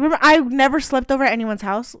mom. Remember, I never slept over at anyone's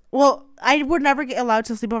house. Well, I would never get allowed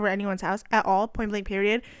to sleep over at anyone's house at all, point blank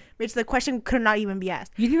period. Which the question could not even be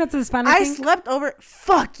asked. You think that's a Hispanic thing? I slept over.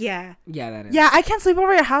 Fuck yeah. Yeah, that is. Yeah, I can't sleep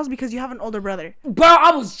over at your house because you have an older brother. Bro,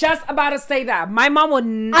 I was just about to say that. My mom would.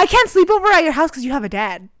 I can't sleep over at your house because you have a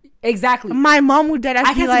dad. Exactly. My mom would dead ass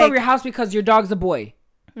I can't sleep over your house because your dog's a boy.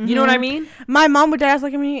 Mm-hmm. You know what I mean? My mom would dead ass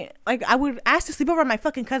look at me like I would ask to sleep over at my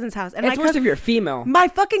fucking cousin's house. And it's worse if you're female. My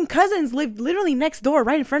fucking cousins lived literally next door,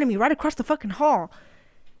 right in front of me, right across the fucking hall.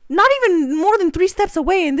 Not even more than 3 steps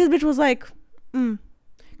away, and this bitch was like,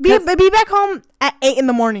 Be back home at 8 in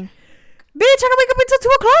the morning. Bitch, I don't wake up until 2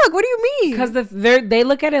 o'clock. What do you mean? Because they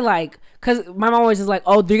look at it like, because my mom always is like,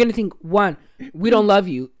 oh, they're going to think, one, we don't love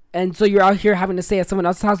you. And so you're out here having to stay at someone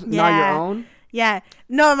else's house, not your own. Yeah.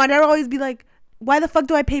 No, my dad would always be like, why the fuck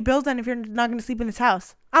do I pay bills then if you're not going to sleep in this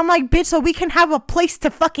house? I'm like, bitch, so we can have a place to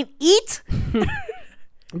fucking eat?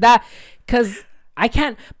 Because I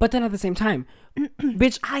can't, but then at the same time,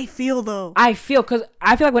 bitch, I feel because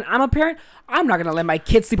I feel like when I'm a parent, I'm not gonna let my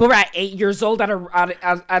kids sleep over at 8 years old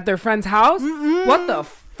at their friend's house. Mm-mm. What the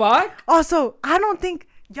fuck? Also, I don't think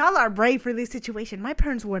y'all are brave for this situation. My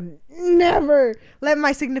parents would never let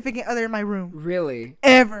my significant other in my room. Really?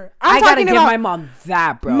 Ever. I gotta give my mom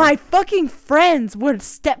that, bro. My fucking friends would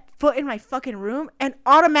step foot in my fucking room and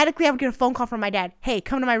automatically I would get a phone call from my dad. Hey,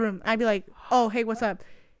 come to my room. I'd be like, oh, hey, what's up?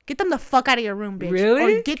 Get them the fuck out of your room, bitch.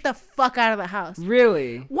 Really? Or get the fuck out of the house.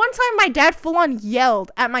 Really? One time my dad full on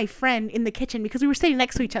yelled at my friend in the kitchen because we were sitting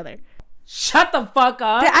next to each other. Shut the fuck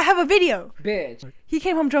up. I have a video. Bitch. He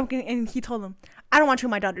came home drunk and he told them, I don't want you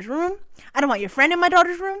in my daughter's room. I don't want your friend in my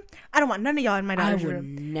daughter's room. I don't want none of y'all in my daughter's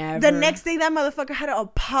room. The next day that motherfucker had to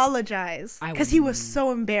apologize because he was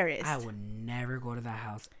so embarrassed. I would never go to that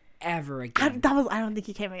house ever again. I don't think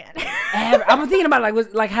he came again. Ever. I'm thinking about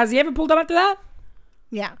it, has he ever pulled up after that?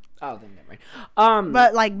 Yeah. Oh, then never mind.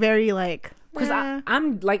 But like very like, because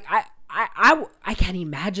I'm like I can't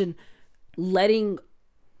imagine letting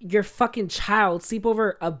your fucking child sleep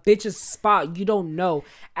over a bitch's spot you don't know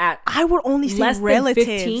at. I would only say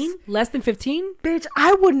relatives. Less than 15. Bitch,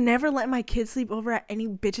 I would never let my kids sleep over at any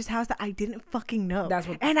bitch's house that I didn't fucking know.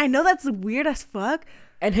 And I know that's weird as fuck.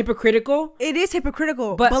 And hypocritical. It is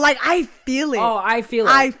hypocritical, but like I feel it. Oh, I feel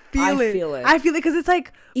it. I feel it because it's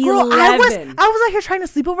like, girl, I was out here trying to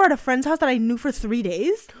sleep over at a friend's house that I knew for 3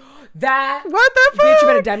 days. What the fuck? Bitch, you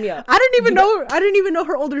better damn me up. I didn't even know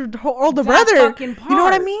her older brother. You know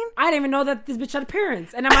what I mean? I didn't even know that this bitch had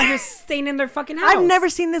parents, and I'm out here staying in their fucking house. I've never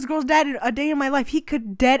seen this girl's dad a day in my life. He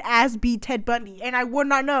could dead ass be Ted Bundy, and I would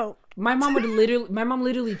not know. My mom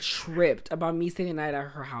literally tripped about me staying the night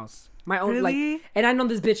at her house. My own really? And I know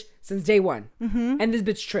this bitch since day one, and this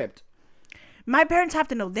bitch tripped. My parents have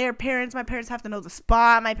to know their parents. My parents have to know the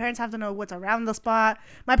spot. My parents have to know what's around the spot.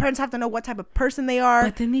 My parents have to know what type of person they are.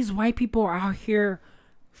 But then these white people are out here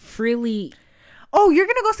freely. Oh, you're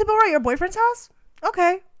gonna go sleep over at your boyfriend's house?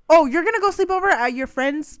 Okay. oh, you're gonna go sleep over at your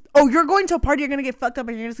friend's. Oh, you're going to a party. You're gonna get fucked up,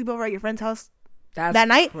 and you're gonna sleep over at your friend's house. That's that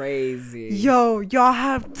night. Crazy. Yo, y'all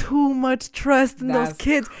have too much trust in those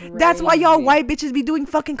kids. Crazy. That's why y'all white bitches be doing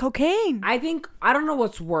fucking cocaine. I don't know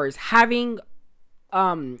what's worse, having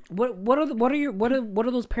what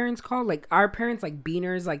are those parents called? Like our parents, like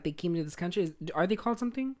beaners, like they came to this country. Are they called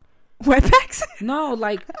something? Wetbacks? No,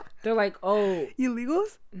 like they're like, oh,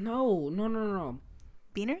 illegals? No.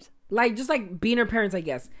 Beaners? Like just like beaner parents, I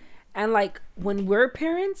guess. And like when we're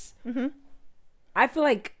parents, I feel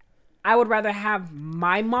like I would rather have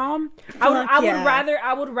my mom.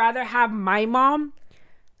 I would rather have my mom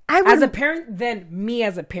as a parent than me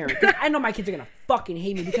as a parent. I know my kids are gonna fucking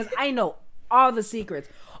hate me because I know all the secrets.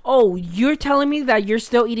 Oh, you're telling me that you're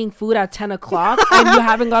still eating food at 10 o'clock and you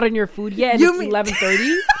haven't gotten your food yet and it's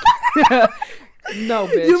 11:30? No,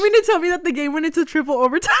 bitch. You mean to tell me that the game went into triple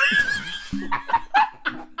overtime?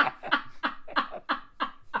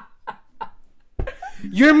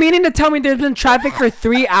 You're meaning to tell me there's been traffic for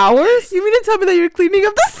 3 hours? You mean to tell me that you're cleaning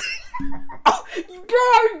up the Oh,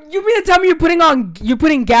 bro, you mean to tell me you're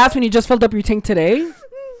putting gas when you just filled up your tank today?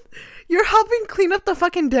 You're helping clean up the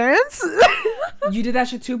fucking dance? You did that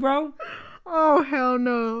shit too, bro? Oh, hell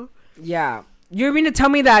no. Yeah. You mean to tell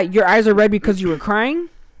me that your eyes are red because you were crying?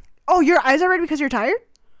 Oh, your eyes are red because you're tired?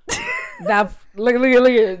 That look at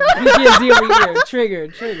PTSD over here.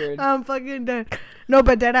 Triggered. I'm fucking dead. No,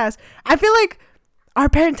 but dead ass. I feel like our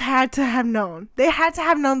parents had to have known. They had to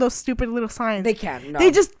have known those stupid little signs. They can't. No.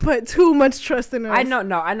 They just put too much trust in us. I know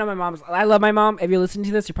my mom's. I love my mom. If you're listening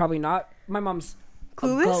to this, you're probably not. My mom's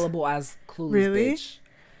clueless? Gullible as clueless. Really? Bitch.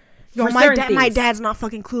 Yo, my dad's not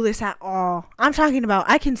fucking clueless at all. I'm talking about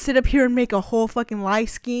I can sit up here and make a whole fucking lie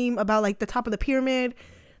scheme about like the top of the pyramid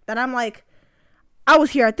that I'm like, I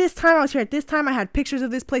was here at this time. I had pictures of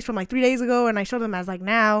this place from like 3 days ago and I showed them as like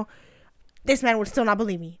now. This man would still not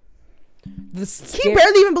believe me. He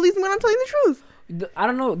barely even believes me when I'm telling the truth. I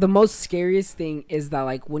don't know. The most scariest thing is that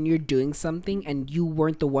like when you're doing something and you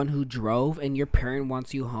weren't the one who drove and your parent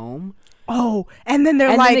wants you home. Oh, and then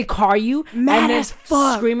then they call you mad and as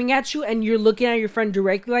fuck, screaming at you, and you're looking at your friend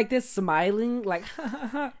directly like this, smiling like,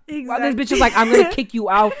 exactly. While this bitch is like, I'm gonna kick you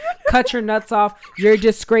out, cut your nuts off. You're a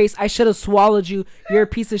disgrace. I should have swallowed you. You're a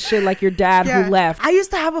piece of shit like your dad who left. I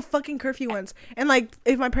used to have a fucking curfew once, and like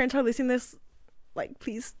if my parents are listening to this, like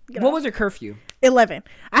please. What was your curfew? 11.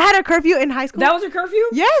 I had a curfew in high school. That was your curfew?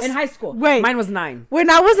 Yes. In high school. Wait. Mine was 9. When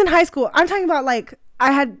I was in high school, I'm talking about like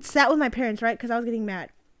I had sat with my parents, right? Because I was getting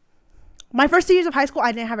mad. My first 2 years of high school,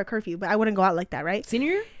 I didn't have a curfew, but I wouldn't go out like that, right?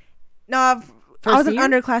 Senior year? No, I was an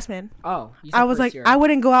underclassman. Oh. I was like, I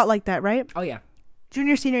wouldn't go out like that, right? Oh, yeah.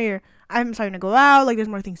 Junior, senior year, I'm starting to go out. Like, there's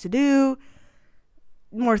more things to do.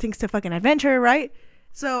 More things to fucking adventure, right?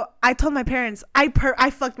 So I told my parents, I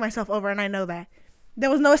fucked myself over, and I know that. There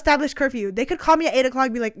was no established curfew. They could call me at 8 o'clock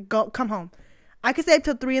and be like, come home. I could stay up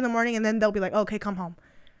till 3 in the morning, and then they'll be like, okay, come home.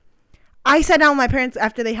 I sat down with my parents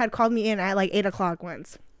after they had called me in at like 8 o'clock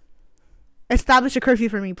once. Establish a curfew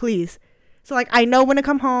for me, please. So like I know when to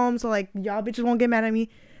come home, so like y'all bitches won't get mad at me.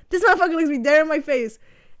 This motherfucker looks me dead in my face.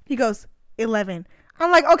 He goes 11.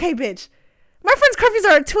 I'm like, okay, bitch. My friend's curfews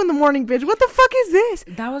are at 2 in the morning, bitch. What the fuck is this?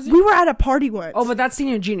 We were at a party once. Oh, but that's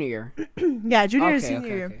senior and junior year. Yeah, junior and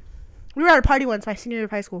senior year. Okay. We were at a party once, my senior year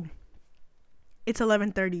of high school. It's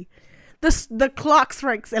 11:30. The clock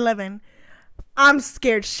strikes 11. I'm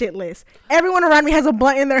scared shitless. Everyone around me has a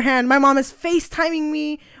blunt in their hand. My mom is FaceTiming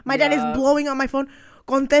me. My dad is blowing up my phone.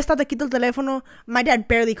 Contesta, te quito el teléfono. My dad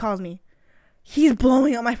barely calls me. He's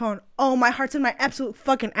blowing up my phone. Oh, my heart's in my absolute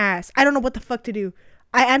fucking ass. I don't know what the fuck to do.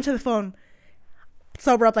 I answer the phone.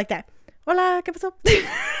 Sober up like that. Hola, ¿qué pasó?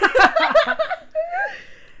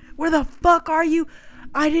 Where the fuck are you?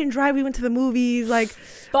 I didn't drive. We went to the movies. Like,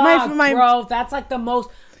 fuck, bro. That's like the most,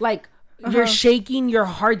 like, you're shaking, your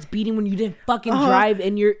heart's beating when you didn't fucking drive,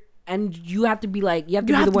 and you have to be like, you have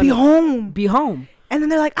to be home. And then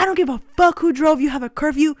they're like, I don't give a fuck who drove. You have a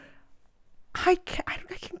curfew. I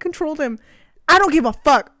can't control them. I don't give a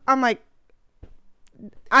fuck. I'm like,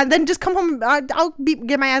 and then just come home. I'll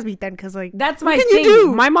get my ass beat then, because like, that's my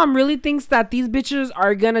thing. My mom really thinks that these bitches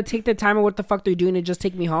are gonna take the time of what the fuck they're doing and just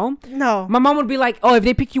take me home. No, my mom would be like, oh, if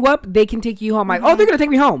they pick you up, they can take you home. I'm like, oh, they're gonna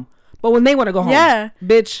take me home. But when they want to go home,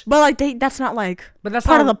 bitch. But like that's not like. But that's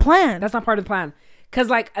part of the plan. That's not part of the plan. Cause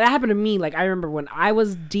like that happened to me. Like I remember when I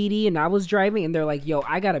was DD and I was driving, and they're like, "Yo,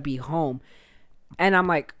 I gotta be home," and I'm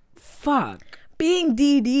like, "Fuck." Being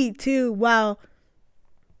DD too, while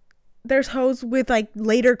there's hoes with like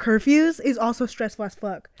later curfews, is also stressful as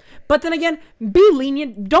fuck. But then again, be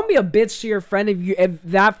lenient. Don't be a bitch to your friend if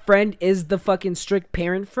that friend is the fucking strict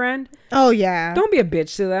parent friend. Oh yeah. Don't be a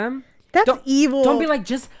bitch to them. That's evil. Don't be like,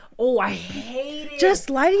 just Oh, I hate it. Just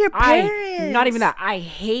lie to your parents. Not even that. I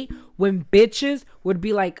hate when bitches would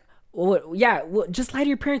be like, just lie to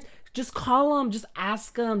your parents. Just call them. Just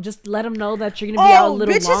ask them. Just let them know that you're going to be out a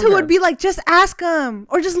little bitches longer. who would be like, just ask them.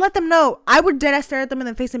 Or just let them know. I would dead ass stare at them in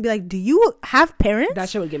the face and be like, do you have parents? That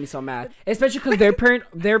shit would get me so mad. Especially because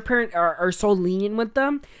their parent are so lenient with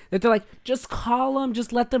them that they're like, just call them.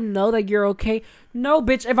 Just let them know that you're okay. No,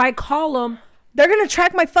 bitch. If I call them, they're going to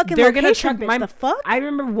track my fucking location, bitch. The fuck? I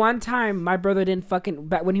remember one time my brother didn't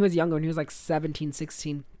back when he was younger, when he was like 17,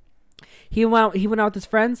 16. He went out with his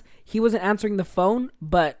friends. He wasn't answering the phone,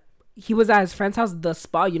 but he was at his friend's house, the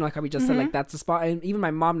spa, you know, like how we just said, like, that's the spot. And even my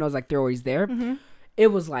mom knows, like, they're always there. It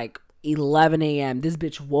was like 11 a.m. This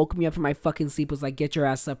bitch woke me up from my fucking sleep, was like, get your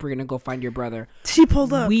ass up, we're gonna go find your brother. She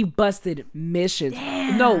pulled up. We busted missions.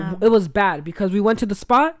 Damn. No, it was bad because we went to the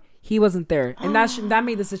spot, he wasn't there, and that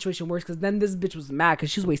made the situation worse because then this bitch was mad because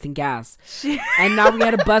she was wasting gas. And now we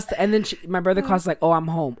had to bust. And then my brother calls like, oh, I'm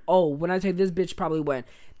home. Oh, when I tell you, this bitch probably went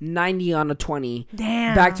 90 on a 20.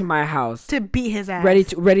 Damn. Back to my house to beat his ass.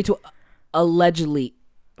 Ready to allegedly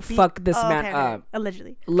fuck this man up.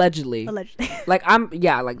 Allegedly. Like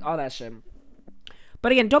like all that shit.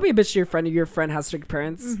 But again, don't be a bitch to your friend if your friend has strict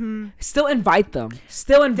parents. Still invite them.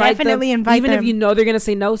 Definitely invite even them. if you know they're gonna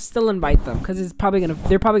say no, still invite them because they're probably gonna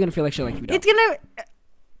feel like shit like you don't. It's gonna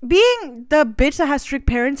being the bitch that has strict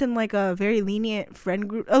parents in like a very lenient friend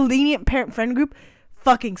group, a lenient parent friend group,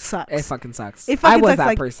 fucking sucks. It fucking sucks. I was sucks. that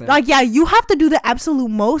like, person. Like, yeah, you have to do the absolute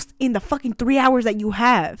most in the fucking 3 hours that you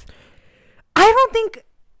have. I don't think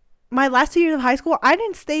my last 2 years of high school, I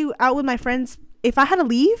didn't stay out with my friends. If I had to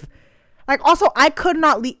leave, like, also, I could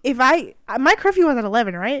not leave. My curfew was at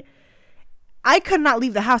 11, right? I could not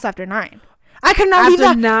leave the house after 9. I could not leave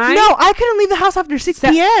after 9? No, I couldn't leave the house after 6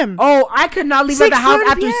 p.m. Oh, I could not leave the house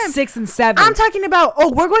after 6 and 7. I'm talking about,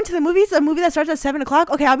 we're going to the movies, a movie that starts at 7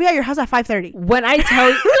 o'clock. Okay, I'll be at your house at 5:30. When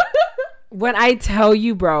I tell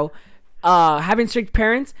you, bro, having strict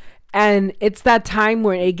parents, and it's that time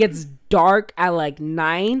where it gets dark at like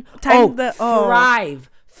 9.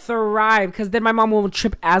 Thrive, because then my mom won't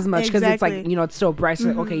trip as much because it's like, you know, it's still bright. So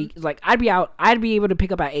okay, like I'd be able to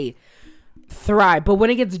pick up at 8. Thrive. But when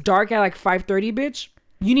it gets dark at like 5:30, bitch,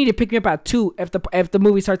 you need to pick me up at 2 if the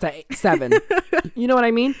movie starts at 7. You know what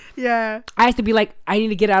I mean? Yeah. I have to be like, I need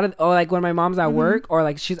to get out of, or like when my mom's at work or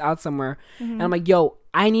like she's out somewhere and I'm like, yo,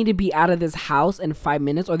 I need to be out of this house in 5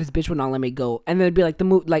 minutes or this bitch will not let me go. And then it'd be like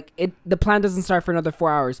the plan doesn't start for another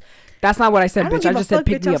 4 hours. That's not what I said, bitch. I just said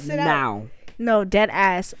pick me up now. No, dead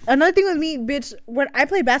ass. Another thing with me, bitch, when I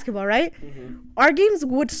play basketball, right? Our games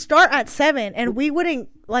would start at 7 and we wouldn't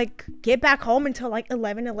like get back home until like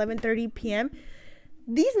 11:30 p.m.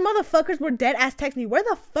 These motherfuckers were dead ass text me, where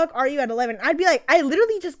the fuck are you at 11? I'd be like, I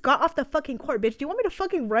literally just got off the fucking court, bitch. Do you want me to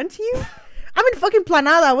fucking run to you? I'm in fucking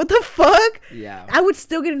Planada. What the fuck? Yeah. I would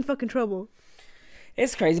still get in fucking trouble.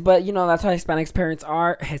 It's crazy, but you know, that's how Hispanic parents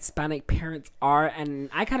are, and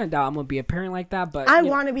I kind of doubt I'm gonna be a parent like that, but I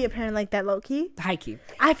want to be a parent like that, low-key. High-key.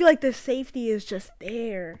 I feel like the safety is just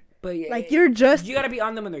there. But like, you gotta be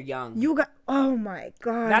on them when they're young. Oh my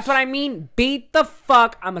god. That's what I mean. Beat the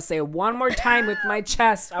fuck. I'm gonna say it one more time with my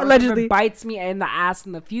chest. Allegedly. Bites me in the ass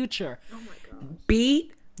in the future. Oh my god.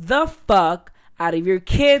 Beat the fuck out of your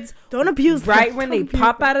kids. Don't abuse them. Right when they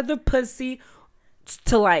pop out of the pussy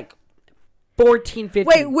to like 14, 15.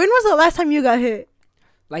 Wait, when was the last time you got hit?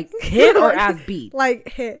 Like hit or ass beat? Like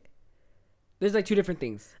hit. There's like two different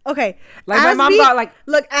things. Okay. Like my mom got like.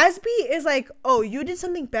 Look, ass beat is like, oh, you did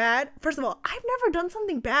something bad. First of all, I've never done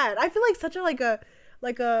something bad. I feel like such a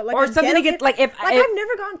or something to get like if I've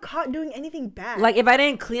never gotten caught doing anything bad. Like if I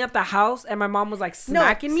didn't clean up the house and my mom was like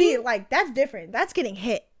smacking me. See, like that's different. That's getting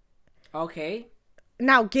hit. Okay.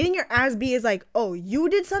 Now, getting your ass beat is like, oh, you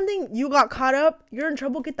did something, you got caught up, you're in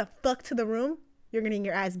trouble, get the fuck to the room, you're getting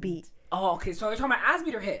your ass beat. Oh, okay. So you're talking about ass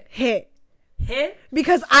beat or hit? Hit?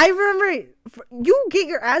 Because I remember, you get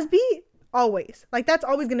your ass beat always. Like, that's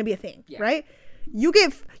always going to be a thing, right? You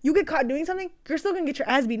get caught doing something, you're still going to get your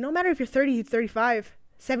ass beat. No matter if you're 30, 35,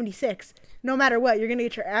 76. No matter what, you're going to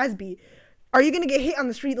get your ass beat. Are you going to get hit on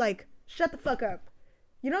the street like, shut the fuck up?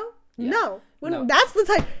 You know? Yeah. No. That's the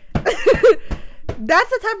type... That's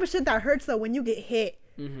the type of shit that hurts though when you get hit,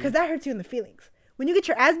 because that hurts you in the feelings. When you get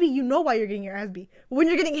your ass beat, you know why you're getting your ass beat. But when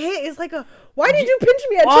you're getting hit, it's like why did you pinch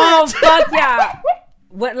me at church? Oh fuck yeah!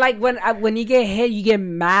 When you get hit, you get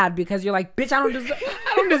mad because you're like, bitch, I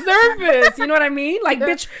don't deserve this. You know what I mean? Like,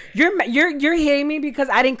 bitch, you're hitting me because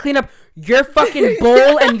I didn't clean up your fucking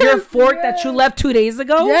bowl and your fork that you left 2 days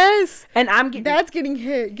ago. Yes, and that's getting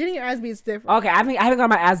hit. Getting your ass beat is different. Okay, I haven't got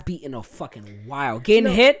my ass beat in a fucking while.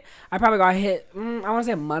 Getting hit, I probably got hit. I want to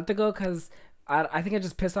say a month ago because I think I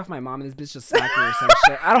just pissed off my mom and this bitch just smacked me or some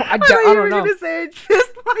shit. I don't know. Gonna say I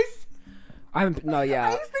pissed myself. I used to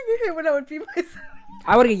get hit when I would pee myself.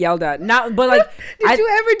 I would get yelled at. Now, but like, did you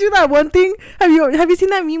ever do that one thing? Have you seen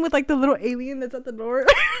that meme with like the little alien that's at the door?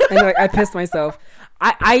 And like I pissed myself.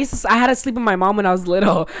 I had to sleep with my mom when I was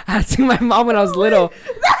little. I had to sleep with my mom when I was little.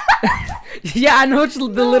 Yeah, I know the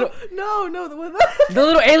little. No, the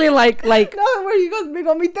little alien like. No, where you goes, big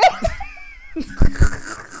on me there.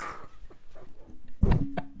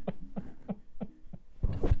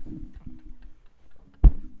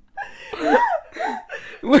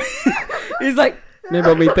 He's like, me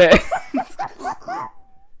vomité.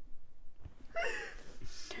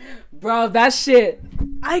 Bro, that shit.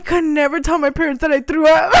 I could never tell my parents that I threw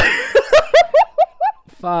up.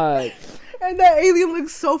 Fuck. And that alien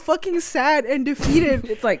looks so fucking sad and defeated.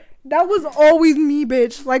 It's like, that was always me,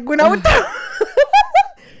 bitch. Like when I would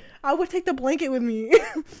I would take the blanket with me.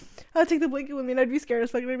 I would take the blanket with me and I'd be scared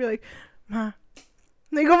as fuck and I'd be like, Ma,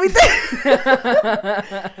 they go me there.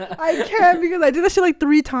 I can't because I did that shit like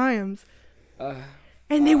 3 times.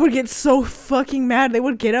 And they would get so fucking mad. They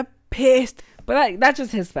would get up pissed. But that's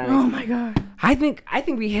just Hispanic. Oh my god. I think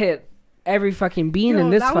we hit every fucking bean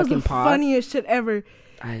in this fucking was the pod. Funniest shit ever.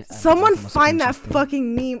 Someone find that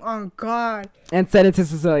fucking meme on God and send it to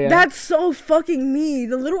Cecilia. That's so fucking me.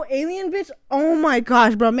 The little alien bitch. Oh my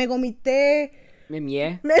gosh, bro. Me gomite. Me.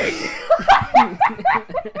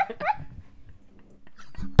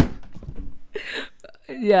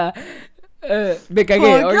 Yeah. Me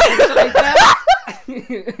cagué. Or something like that.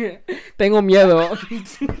 Tengo miedo.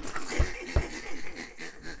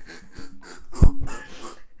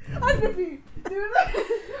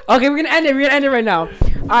 Okay, we're gonna end it right now.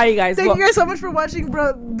 Alright, guys. Thank you guys so much for watching,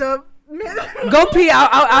 bro. Go pee.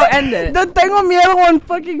 I'll end it. The tengo miedo one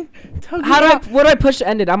fucking. What do I push to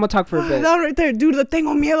end it? I'm gonna talk for a bit. That right there, dude. The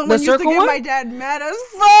tengo miedo the one used to get one? my dad mad as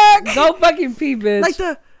fuck. Go fucking pee, bitch. Like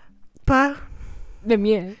the pa. De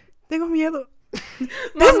miedo. Tengo miedo.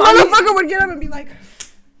 This motherfucker would get up and be like.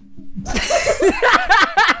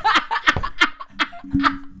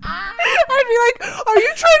 I'd be like, are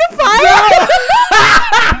you trying to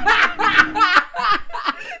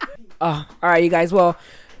fight? Alright, you guys. Well,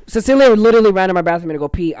 Cecilia literally ran to my bathroom to go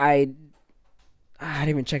pee. I didn't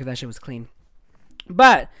even check if that shit was clean.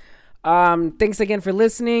 But thanks again for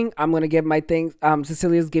listening. I'm gonna give my thanks. I'm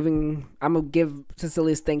gonna give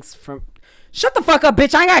Cecilia's thanks from. Shut the fuck up,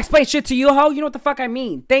 bitch. I ain't gotta explain shit to you, ho. You know what the fuck I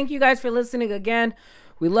mean. Thank you guys for listening again.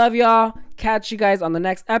 We love y'all. Catch you guys on the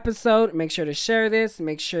next episode. Make sure to share this.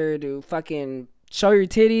 Make sure to fucking show your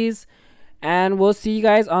titties. And we'll see you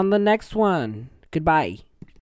guys on the next one. Goodbye.